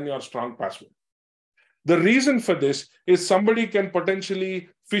important than your strong password. The reason for this is somebody can potentially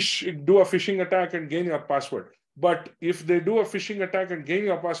do a phishing attack and gain your password. But if they do a phishing attack and gain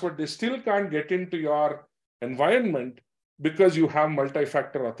your password, they still can't get into your environment because you have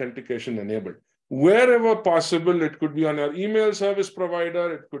multi-factor authentication enabled. Wherever possible, it could be on your email service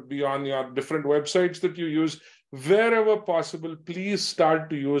provider, it could be on your different websites that you use. Wherever possible, please start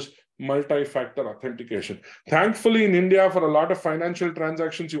to use multi-factor authentication. Thankfully, in India, for a lot of financial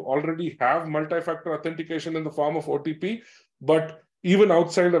transactions, you already have multi-factor authentication in the form of OTP. But even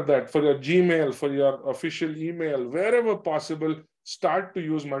outside of that, for your Gmail, for your official email, wherever possible, start to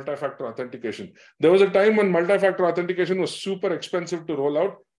use multi-factor authentication. There was a time when multi-factor authentication was super expensive to roll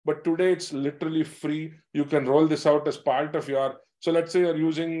out, but today it's literally free. You can roll this out as part of your, so let's say you're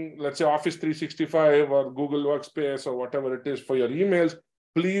using, Office 365 or Google Workspace or whatever it is for your emails,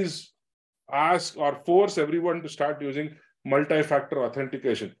 please ask or force everyone to start using multi-factor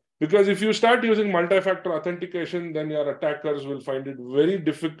authentication. Because if you start using multi-factor authentication, then your attackers will find it very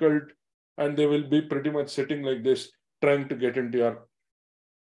difficult and they will be pretty much sitting like this, trying to get into your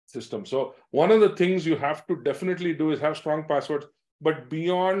system. So one of the things you have to definitely do is have strong passwords, but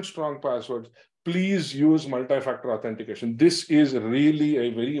beyond strong passwords, please use multi-factor authentication. This is really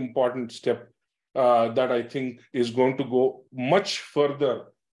a very important step that I think is going to go much further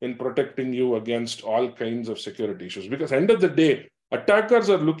in protecting you against all kinds of security issues. Because end of the day, attackers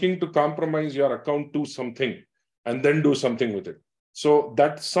are looking to compromise your account to something and then do something with it. So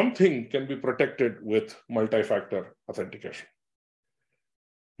that something can be protected with multi-factor authentication.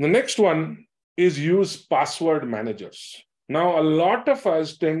 The next one is use password managers. Now, a lot of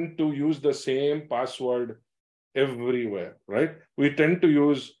us tend to use the same password everywhere, right? We tend to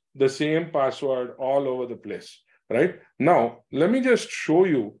use the same password all over the place, right? Now, let me just show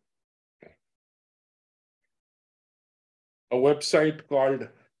you a website called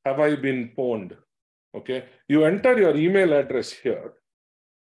Have I Been Pwned? Okay, you enter your email address here.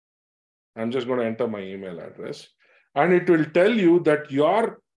 I'm just going to enter my email address, and it will tell you that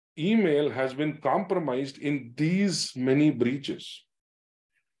your email has been compromised in these many breaches.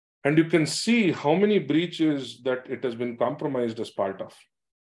 And you can see how many breaches that it has been compromised as part of.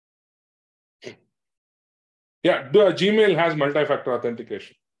 Yeah, Gmail has multi-factor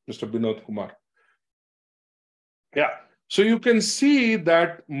authentication, Mr. Binod Kumar. Yeah. So you can see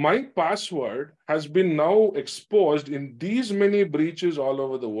that my password has been now exposed in these many breaches all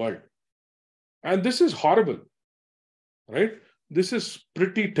over the world. And this is horrible, right? This is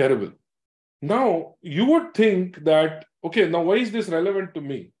pretty terrible. Now, you would think that, okay, now why is this relevant to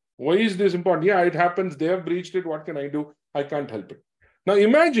me? Why is this important? Yeah, it happens. They have breached it. What can I do? I can't help it. Now,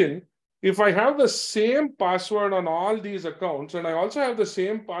 imagine if I have the same password on all these accounts, and I also have the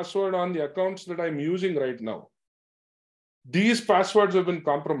same password on the accounts that I'm using right now. These passwords have been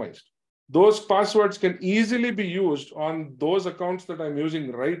compromised. Those passwords can easily be used on those accounts that I'm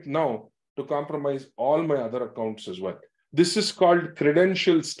using right now to compromise all my other accounts as well. This is called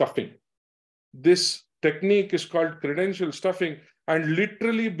credential stuffing. This technique is called credential stuffing. And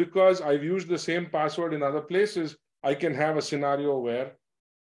literally, because I've used the same password in other places, I can have a scenario where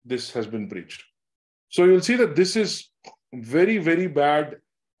this has been breached. So you'll see that this is very, very bad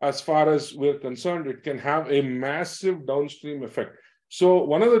as far as we're concerned. It can have a massive downstream effect. So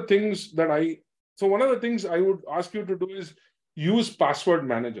one of the things I would ask you to do is use password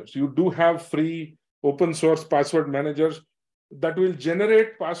managers. You do have free open source password managers that will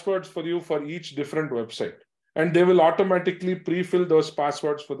generate passwords for you for each different website. And they will automatically pre-fill those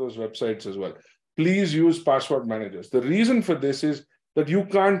passwords for those websites as well. Please use password managers. The reason for this is that you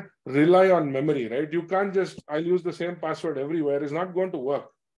can't rely on memory, right? You can't just, I'll use the same password everywhere. It's not going to work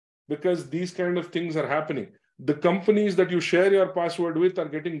because these kind of things are happening. The companies that you share your password with are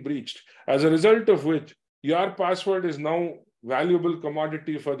getting breached, as a result of which your password is now valuable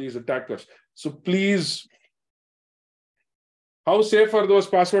commodity for these attackers. So please, how safe are those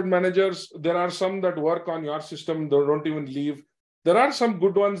password managers? There are some that work on your system, they don't even leave. There are some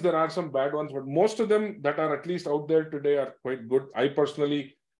good ones, there are some bad ones, but most of them that are at least out there today are quite good. I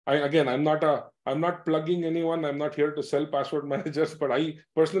personally, I'm not plugging anyone. I'm not here to sell password managers, but I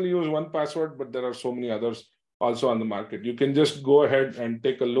personally use 1Password, but there are so many others also on the market. You can just go ahead and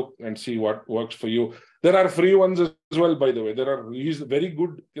take a look and see what works for you. There are free ones as well, by the way. There are very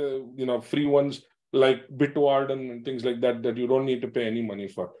good, free ones like Bitwarden and things like that, that you don't need to pay any money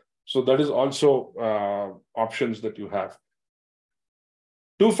for. So that is also options that you have.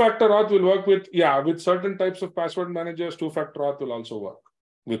 Two-factor auth will work with certain types of password managers. Two-factor auth will also work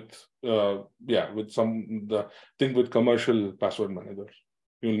with with commercial password managers.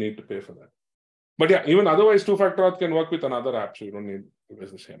 You'll need to pay for that. But yeah, even otherwise, two-factor auth can work with another app, so you don't need to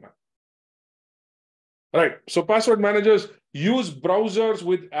use the same app. Right. So password managers, use browsers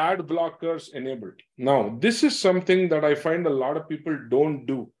with ad blockers enabled. Now, this is something that I find a lot of people don't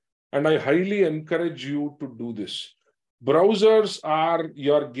do, and I highly encourage you to do this. Browsers are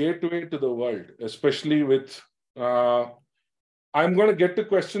your gateway to the world, especially with, I'm going to get to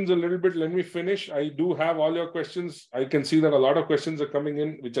questions a little bit. Let me finish. I do have all your questions. I can see that a lot of questions are coming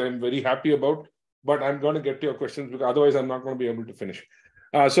in, which I'm very happy about, but I'm going to get to your questions because otherwise I'm not going to be able to finish.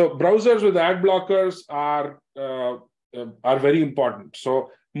 So browsers with ad blockers are very important.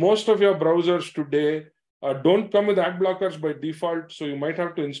 So most of your browsers today don't come with ad blockers by default. So you might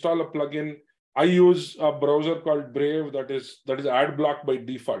have to install a plugin. I use a browser called Brave that is ad block by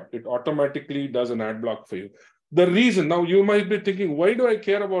default. It automatically does an ad block for you. The reason, now you might be thinking, why do I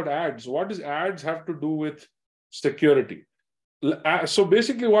care about ads? What does ads have to do with security? So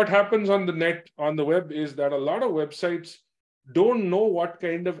basically what happens on the net, on the web, is that a lot of websites don't know what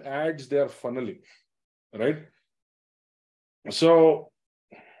kind of ads they're funneling, right? So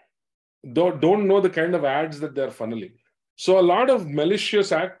don't know the kind of ads that they're funneling. So a lot of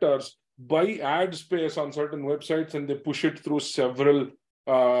malicious actors buy ad space on certain websites and they push it through several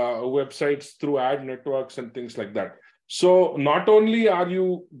websites through ad networks and things like that. So not only are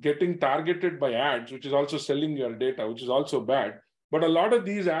you getting targeted by ads, which is also selling your data, which is also bad, but a lot of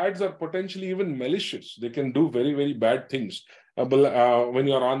these ads are potentially even malicious. They can do very, very bad things when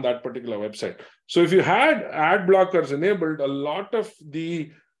you're on that particular website. So if you had ad blockers enabled, a lot of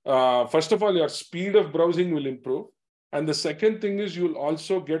the, first of all, your speed of browsing will improve. And the second thing is you'll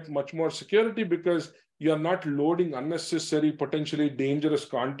also get much more security because you're not loading unnecessary, potentially dangerous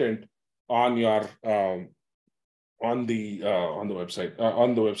content on your on the website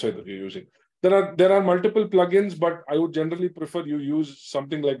that you're using. There are multiple plugins, but I would generally prefer you use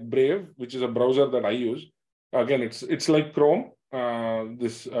something like Brave, which is a browser that I use. Again, it's like Chrome.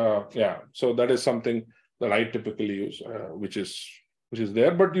 So that is something that I typically use, which is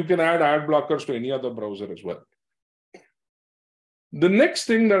there. But you can add ad blockers to any other browser as well. The next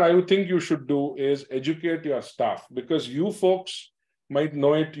thing that I would think you should do is educate your staff, because you folks might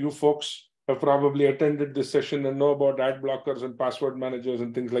know it. You folks have probably attended this session and know about ad blockers and password managers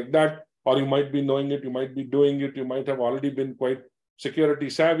and things like that. Or you might be knowing it, you might be doing it, you might have already been quite security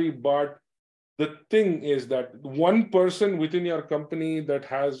savvy. But the thing is that one person within your company that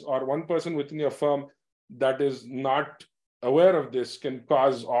has, or one person within your firm that is not aware of this can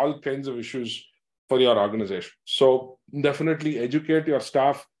cause all kinds of issues for your organization. So definitely educate your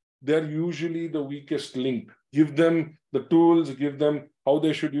staff. They're usually the weakest link. Give them the tools, give them how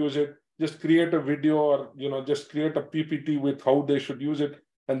they should use it. Just create a video or just create a PPT with how they should use it,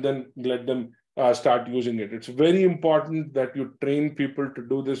 and then let them start using it. It's very important that you train people to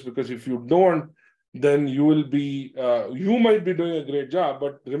do this, because if you don't, then you will be, you might be doing a great job,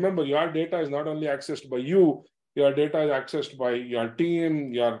 but remember, your data is not only accessed by you, your data is accessed by your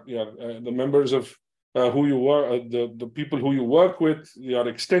team, the members of who you work, the people who you work with, your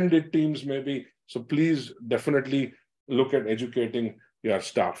extended teams maybe. So please definitely look at educating your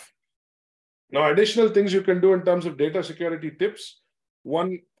staff. Now, additional things you can do in terms of data security tips.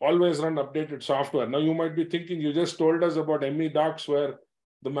 one, always run updated software. Now you might be thinking, you just told us about ME docs where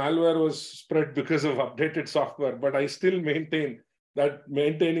the malware was spread because of updated software, but I still maintain that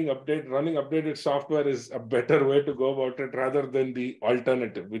running updated software is a better way to go about it rather than the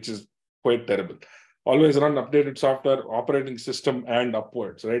alternative, which is quite terrible. Always run updated software, operating system and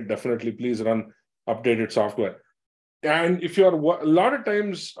upwards, right? Definitely please run updated software. And if you're, a lot of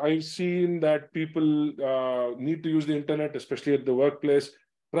times I've seen that people need to use the internet, especially at the workplace.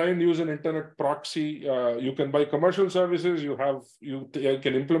 Try and use an internet proxy. You can buy commercial services. You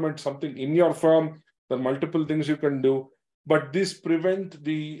can implement something in your firm. There are multiple things you can do, but this prevent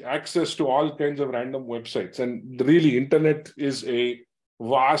the access to all kinds of random websites. And really, internet is a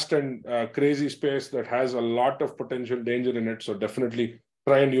vast and crazy space that has a lot of potential danger in it. So definitely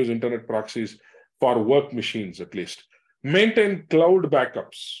try and use internet proxies for work machines at least. Maintain cloud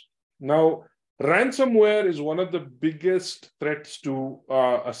backups. Now, ransomware is one of the biggest threats to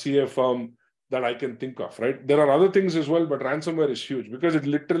a CA firm that I can think of, right? There are other things as well, but ransomware is huge because it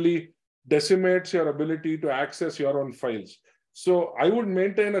literally decimates your ability to access your own files. So I would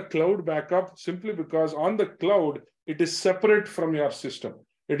maintain a cloud backup simply because on the cloud, it is separate from your system.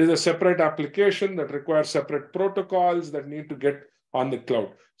 It is a separate application that requires separate protocols that need to get on the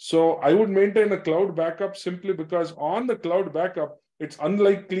cloud. So I would maintain a cloud backup simply because on the cloud backup, it's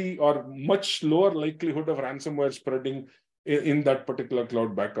unlikely or much lower likelihood of ransomware spreading in that particular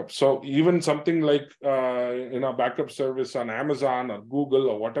cloud backup. So even something like backup service on Amazon or Google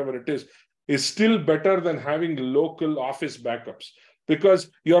or whatever it is still better than having local office backups because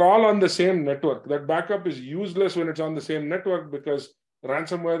you're all on the same network. That backup is useless when it's on the same network because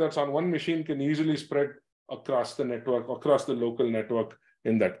ransomware that's on one machine can easily spread across the network, across the local network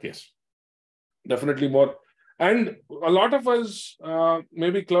in that case. Definitely more. And a lot of us,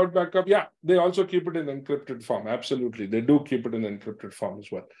 maybe cloud backup, yeah, they also keep it in encrypted form. Absolutely. They do keep it in encrypted form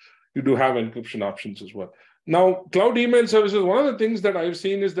as well. You do have encryption options as well. Now, cloud email services, one of the things that I've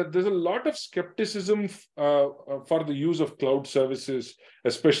seen is that there's a lot of skepticism for the use of cloud services,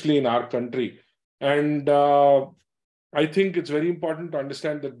 especially in our country. And I think it's very important to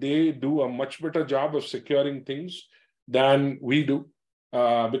understand that they do a much better job of securing things than we do.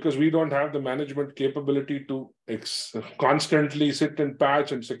 Because we don't have the management capability to constantly sit and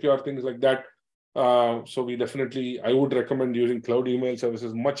patch and secure things like that. So I would recommend using cloud email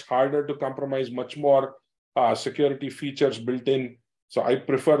services, much harder to compromise, much more security features built in. So I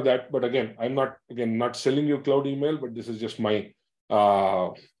prefer that. But again, I'm not selling you cloud email, but this is just my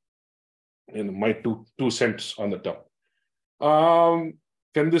my two cents on the term.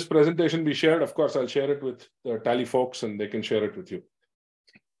 Can this presentation be shared? Of course, I'll share it with the Tally folks and they can share it with you.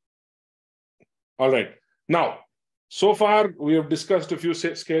 All right. Now, so far, we have discussed a few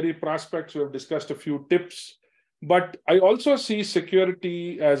scary prospects. We have discussed a few tips. But I also see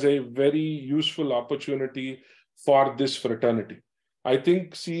security as a very useful opportunity for this fraternity. I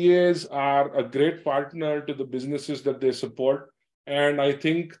think CAs are a great partner to the businesses that they support. And I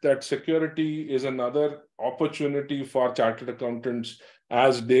think that security is another opportunity for chartered accountants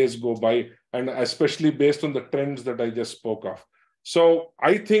as days go by, and especially based on the trends that I just spoke of. So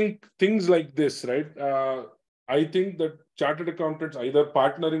I think things like this, right? I think that chartered accountants, either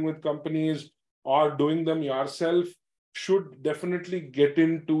partnering with companies or doing them yourself, should definitely get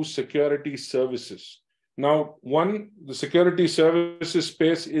into security services. Now, the security services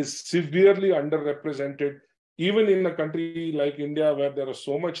space is severely underrepresented, even in a country like India, where there is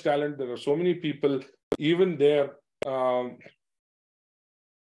so much talent, there are so many people, even there,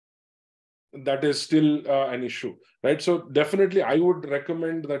 that is still an issue, right? So definitely I would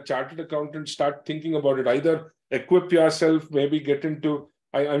recommend that chartered accountants start thinking about it. Either equip yourself, maybe get into,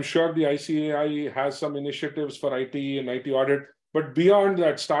 I'm sure the ICAI has some initiatives for IT and IT audit, but beyond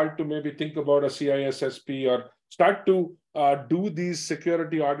that, start to maybe think about a CISSP or start to do these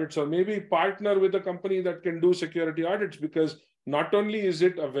security audits, or maybe partner with a company that can do security audits, because not only is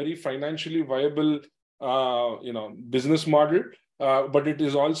it a very financially viable business model, but it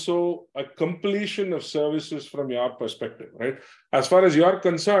is also a completion of services from your perspective, right? As far as you're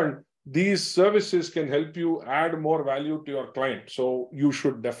concerned, these services can help you add more value to your client. So you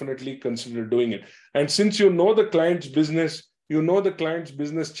should definitely consider doing it. And since you know the client's business, you know the client's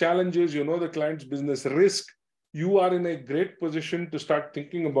business challenges, you know the client's business risk, you are in a great position to start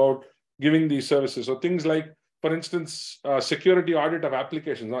thinking about giving these services. So things like, for instance, security audit of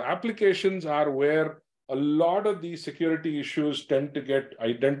applications. Now, applications are where a lot of these security issues tend to get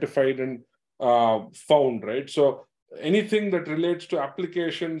identified and found, right? So anything that relates to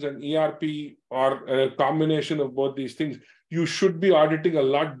applications and ERP, or a combination of both these things, you should be auditing a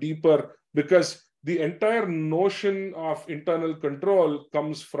lot deeper, because the entire notion of internal control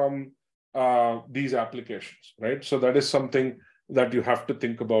comes from these applications, right? So that is something that you have to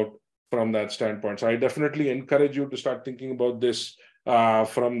think about from that standpoint. So I definitely encourage you to start thinking about this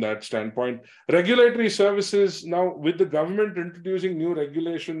from that standpoint. Regulatory services, now with the government introducing new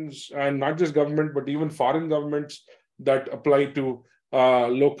regulations, and not just government, but even foreign governments that apply to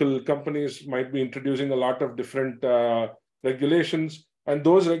local companies might be introducing a lot of different regulations. And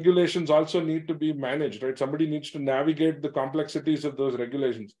those regulations also need to be managed, right? Somebody needs to navigate the complexities of those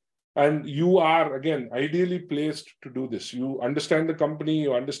regulations. And you are, again, ideally placed to do this. You understand the company,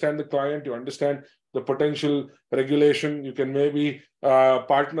 you understand the client, you understand the potential regulation. You can maybe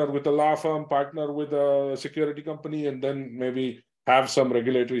partner with a law firm, partner with a security company, and then maybe have some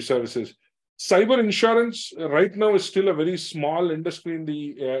regulatory services. Cyber insurance right now is still a very small industry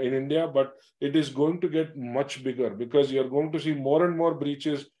in India, but it is going to get much bigger because you're going to see more and more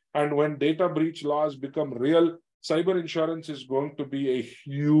breaches. And when data breach laws become real, cyber insurance is going to be a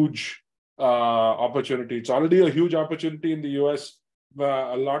huge opportunity. It's already a huge opportunity in the US.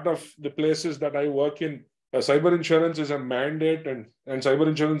 A lot of the places that I work in, cyber insurance is a mandate, and cyber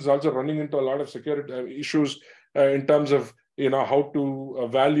insurance is also running into a lot of security issues in terms of how to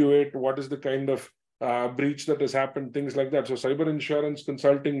evaluate what is the kind of breach that has happened, things like that. So cyber insurance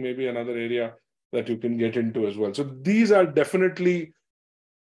consulting may be another area that you can get into as well. So these are definitely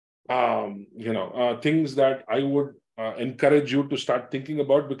things that I would encourage you to start thinking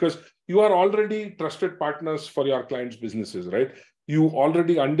about, because you are already trusted partners for your clients' businesses, right? You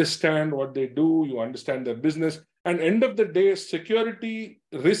already understand what they do, you understand their business, and end of the day, security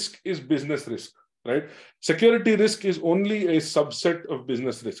risk is business risk, right? Security risk is only a subset of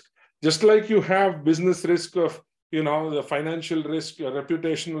business risk. Just like you have business risk of, the financial risk, your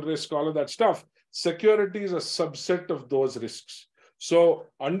reputational risk, all of that stuff, security is a subset of those risks. So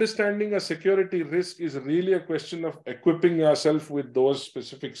understanding a security risk is really a question of equipping yourself with those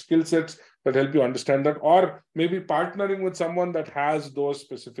specific skill sets that help you understand that, or maybe partnering with someone that has those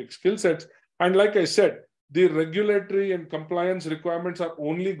specific skill sets. And like I said, the regulatory and compliance requirements are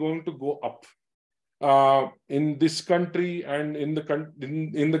only going to go up in this country, and in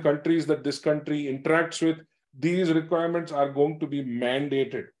the countries that this country interacts with. These requirements are going to be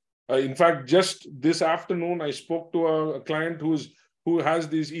mandated. In fact, just this afternoon, I spoke to a client who has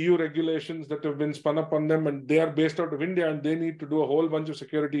these EU regulations that have been spun up on them, and they are based out of India, and they need to do a whole bunch of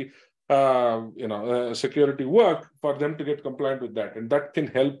security, security work for them to get compliant with that. And that can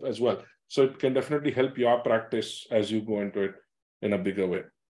help as well. So it can definitely help your practice as you go into it in a bigger way.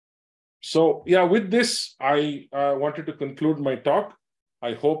 So yeah, with this, I wanted to conclude my talk.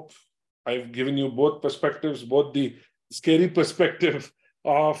 I hope I've given you both perspectives, both the scary perspective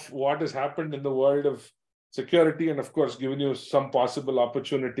of what has happened in the world of security, and of course, given you some possible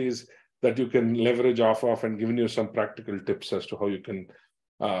opportunities that you can leverage off of, and given you some practical tips as to how you can,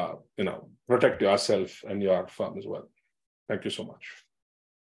 protect yourself and your firm as well. Thank you so much.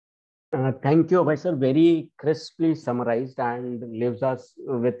 Thank you, Abhay sir. Very crisply summarized and leaves us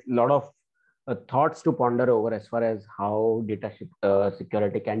with a lot of thoughts to ponder over as far as how data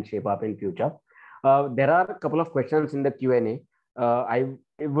security can shape up in future. There are a couple of questions in the Q&A. I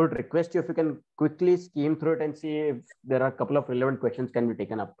would request you if you can quickly skim through it and see if there are a couple of relevant questions can be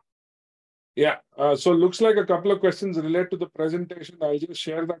taken up. Yeah, so looks like a couple of questions relate to the presentation. I'll just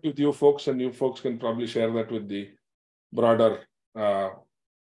share that with you folks, and you folks can probably share that with the broader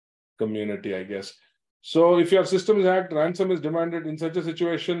community, I guess. So if your system is hacked, ransom is demanded. In such a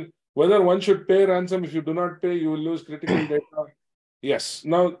situation, whether one should pay ransom. If you do not pay, you will lose critical data. Yes.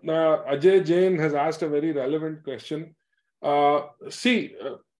 Now, Ajay Jain has asked a very relevant question.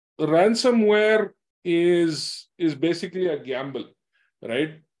 Ransomware is basically a gamble,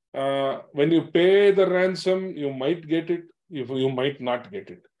 right? When you pay the ransom, you might get it, you might not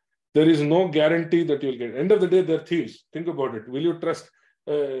get it. There is no guarantee that you'll get it. End of the day, they're thieves. Think about it. Will you trust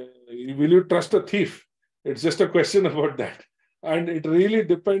a thief? It's just a question about that. And it really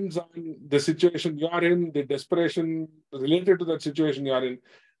depends on the situation you are in, the desperation related to that situation you are in.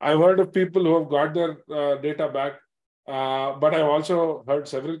 I've heard of people who have got their data back, but I've also heard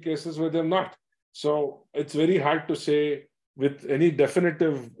several cases where they're not. So it's very hard to say with any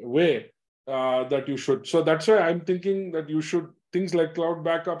definitive way that you should. So that's why I'm thinking that you should, things like cloud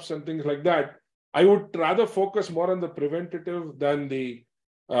backups and things like that, I would rather focus more on the preventative than the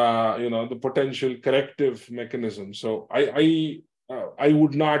the potential corrective mechanism. So I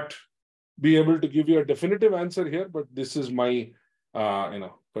would not be able to give you a definitive answer here, but this is my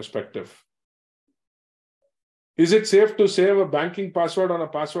perspective. Is it safe to save a banking password on a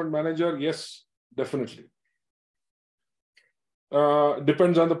password manager? Yes, definitely.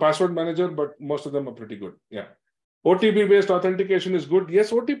 Depends on the password manager, but most of them are pretty good. Yeah. OTP-based authentication is good.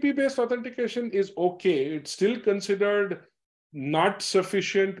 Yes, OTP-based authentication is okay. It's still considered not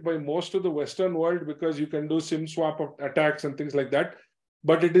sufficient by most of the Western world because you can do SIM swap attacks and things like that.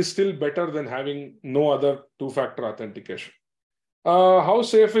 But it is still better than having no other two-factor authentication. How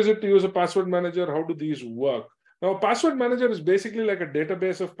safe is it to use a password manager? How do these work? Now, password manager is basically like a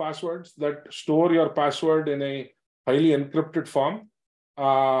database of passwords that store your password in a highly encrypted form.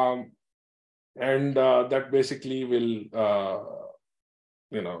 That basically will,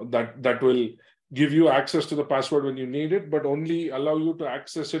 that will give you access to the password when you need it, but only allow you to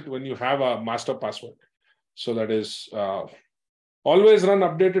access it when you have a master password. So that is always run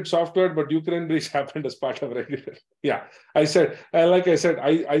updated software, but Ukraine breach happened as part of regular. Yeah, I said, like I said,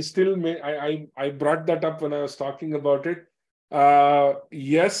 I brought that up when I was talking about it.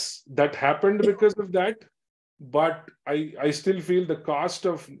 Yes, that happened because of that. But I still feel the cost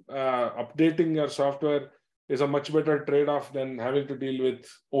of updating your software is a much better trade-off than having to deal with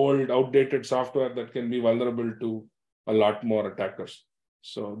old, outdated software that can be vulnerable to a lot more attackers.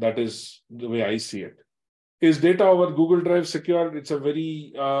 So that is the way I see it. Is data over Google Drive secure? It's a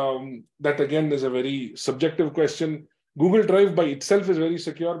very, that again is a very subjective question. Google Drive by itself is very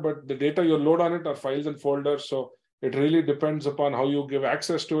secure, but the data you load on it are files and folders. So it really depends upon how you give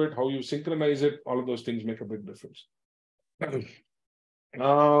access to it, how you synchronize it. All of those things make a big difference.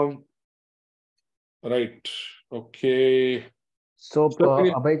 Right. Okay. So,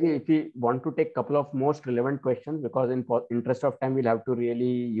 Abhay, if you want to take a couple of most relevant questions, because in interest of time, we'll have to really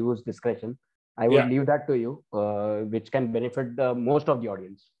use discretion. I would leave that to you, which can benefit most of the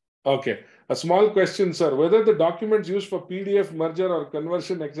audience. Okay. A small question, sir. Whether the documents used for PDF merger or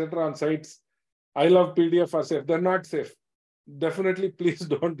conversion, etc., on sites, I love PDF are safe. They're not safe. Definitely, please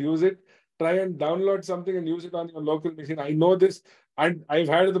don't use it. Try and download something and use it on your local machine. I know this, and I've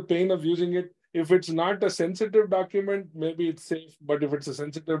had the pain of using it. If it's not a sensitive document, maybe it's safe. But if it's a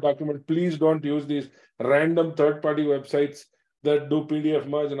sensitive document, please don't use these random third-party websites that do PDF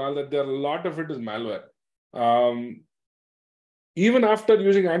merge and all that. There, a lot of it is malware. Even after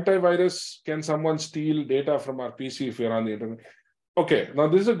using antivirus, can someone steal data from our PC if you're on the internet? Okay, now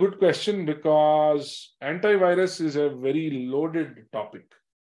this is a good question because antivirus is a very loaded topic.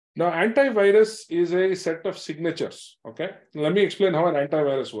 Now, antivirus is a set of signatures, okay? Let me explain how an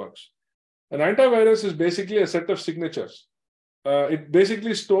antivirus works. An antivirus is basically a set of signatures. It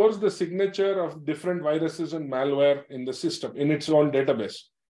basically stores the signature of different viruses and malware in the system, in its own database.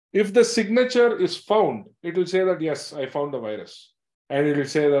 If the signature is found, it will say that, yes, I found the virus. And it will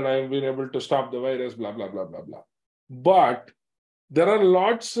say that I've been able to stop the virus, blah, blah, blah, blah, blah. But there are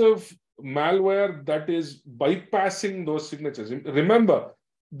lots of malware that is bypassing those signatures. Remember,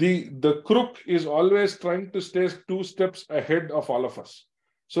 the crook is always trying to stay 2 steps ahead of all of us.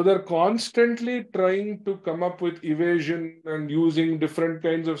 So they're constantly trying to come up with evasion and using different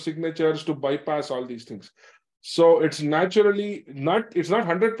kinds of signatures to bypass all these things. So it's naturally not, it's not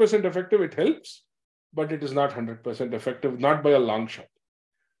 100% effective. It helps, but it is not 100% effective, not by a long shot.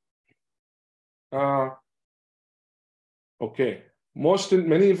 Okay.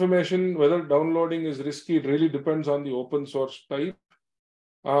 Many information, whether downloading is risky, it really depends on the open source type.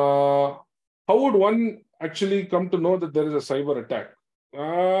 How would one actually come to know that there is a cyber attack?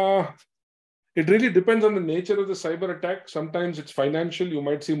 It really depends on the nature of the cyber attack. Sometimes it's financial. You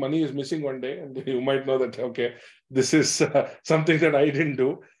might see money is missing one day, and you might know that, okay, this is something that I didn't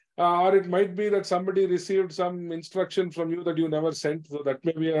do. Or it might be that somebody received some instruction from you that you never sent. So that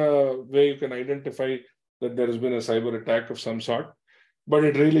may be a way you can identify that there has been a cyber attack of some sort. But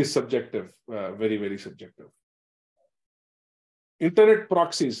it really is subjective, very, very subjective. Internet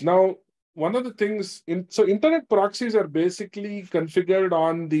proxies. Now, one of the things, so internet proxies are basically configured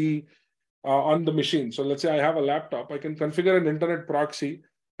on the machine. So let's say I have a laptop, I can configure an internet proxy,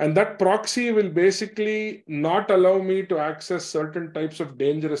 and that proxy will basically not allow me to access certain types of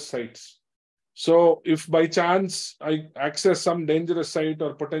dangerous sites. So if by chance I access some dangerous site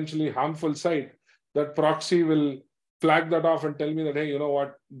or potentially harmful site, that proxy will flag that off and tell me that, hey, you know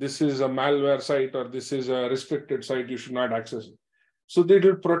what, this is a malware site or this is a restricted site, you should not access it. So they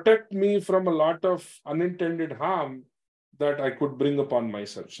will protect me from a lot of unintended harm that I could bring upon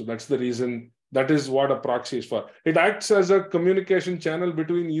myself. So that's the reason, that is what a proxy is for. It acts as a communication channel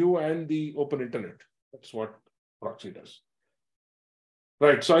between you and the open internet. That's what proxy does.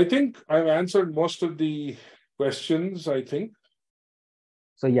 Right, so I think I've answered most of the questions, I think.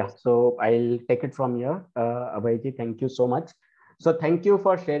 So yeah, so I'll take it from here. Abhayji, thank you so much. So thank you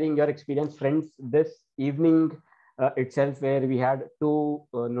for sharing your experience, friends. This evening itself, where we had 2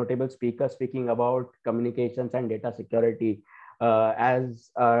 notable speakers speaking about communications and data security, as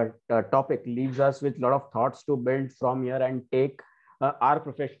a topic leaves us with a lot of thoughts to build from here and take our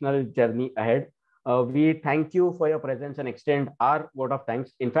professional journey ahead. We thank you for your presence and extend our vote of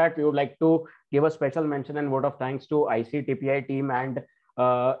thanks. In fact, we would like to give a special mention and vote of thanks to ICTPI team and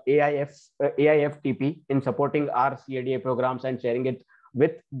AIFTP in supporting our CADA programs and sharing it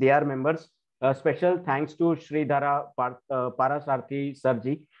with their members. Special thanks to Sridhara Parasarthi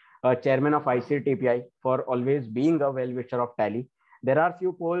Sarji, chairman of ICTPI, for always being a well-wisher of Tally. There are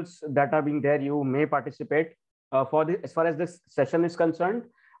few polls that are being there. You may participate. For this, as far as this session is concerned,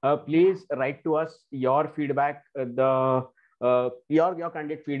 please write to us your feedback, your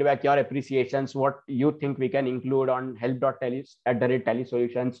candid feedback, your appreciations, what you think we can include on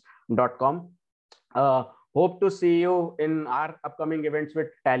help.tallysolutions.com. Hope to see you in our upcoming events with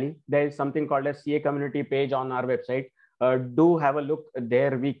Tally. There is something called a CA community page on our website. Do have a look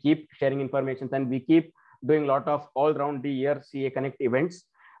there. We keep sharing information and we keep doing a lot of all round the year CA Connect events.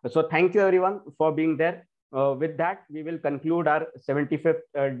 So thank you everyone for being there. With that, we will conclude our 75th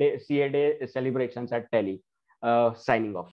CA Day celebrations at Tally. Signing off.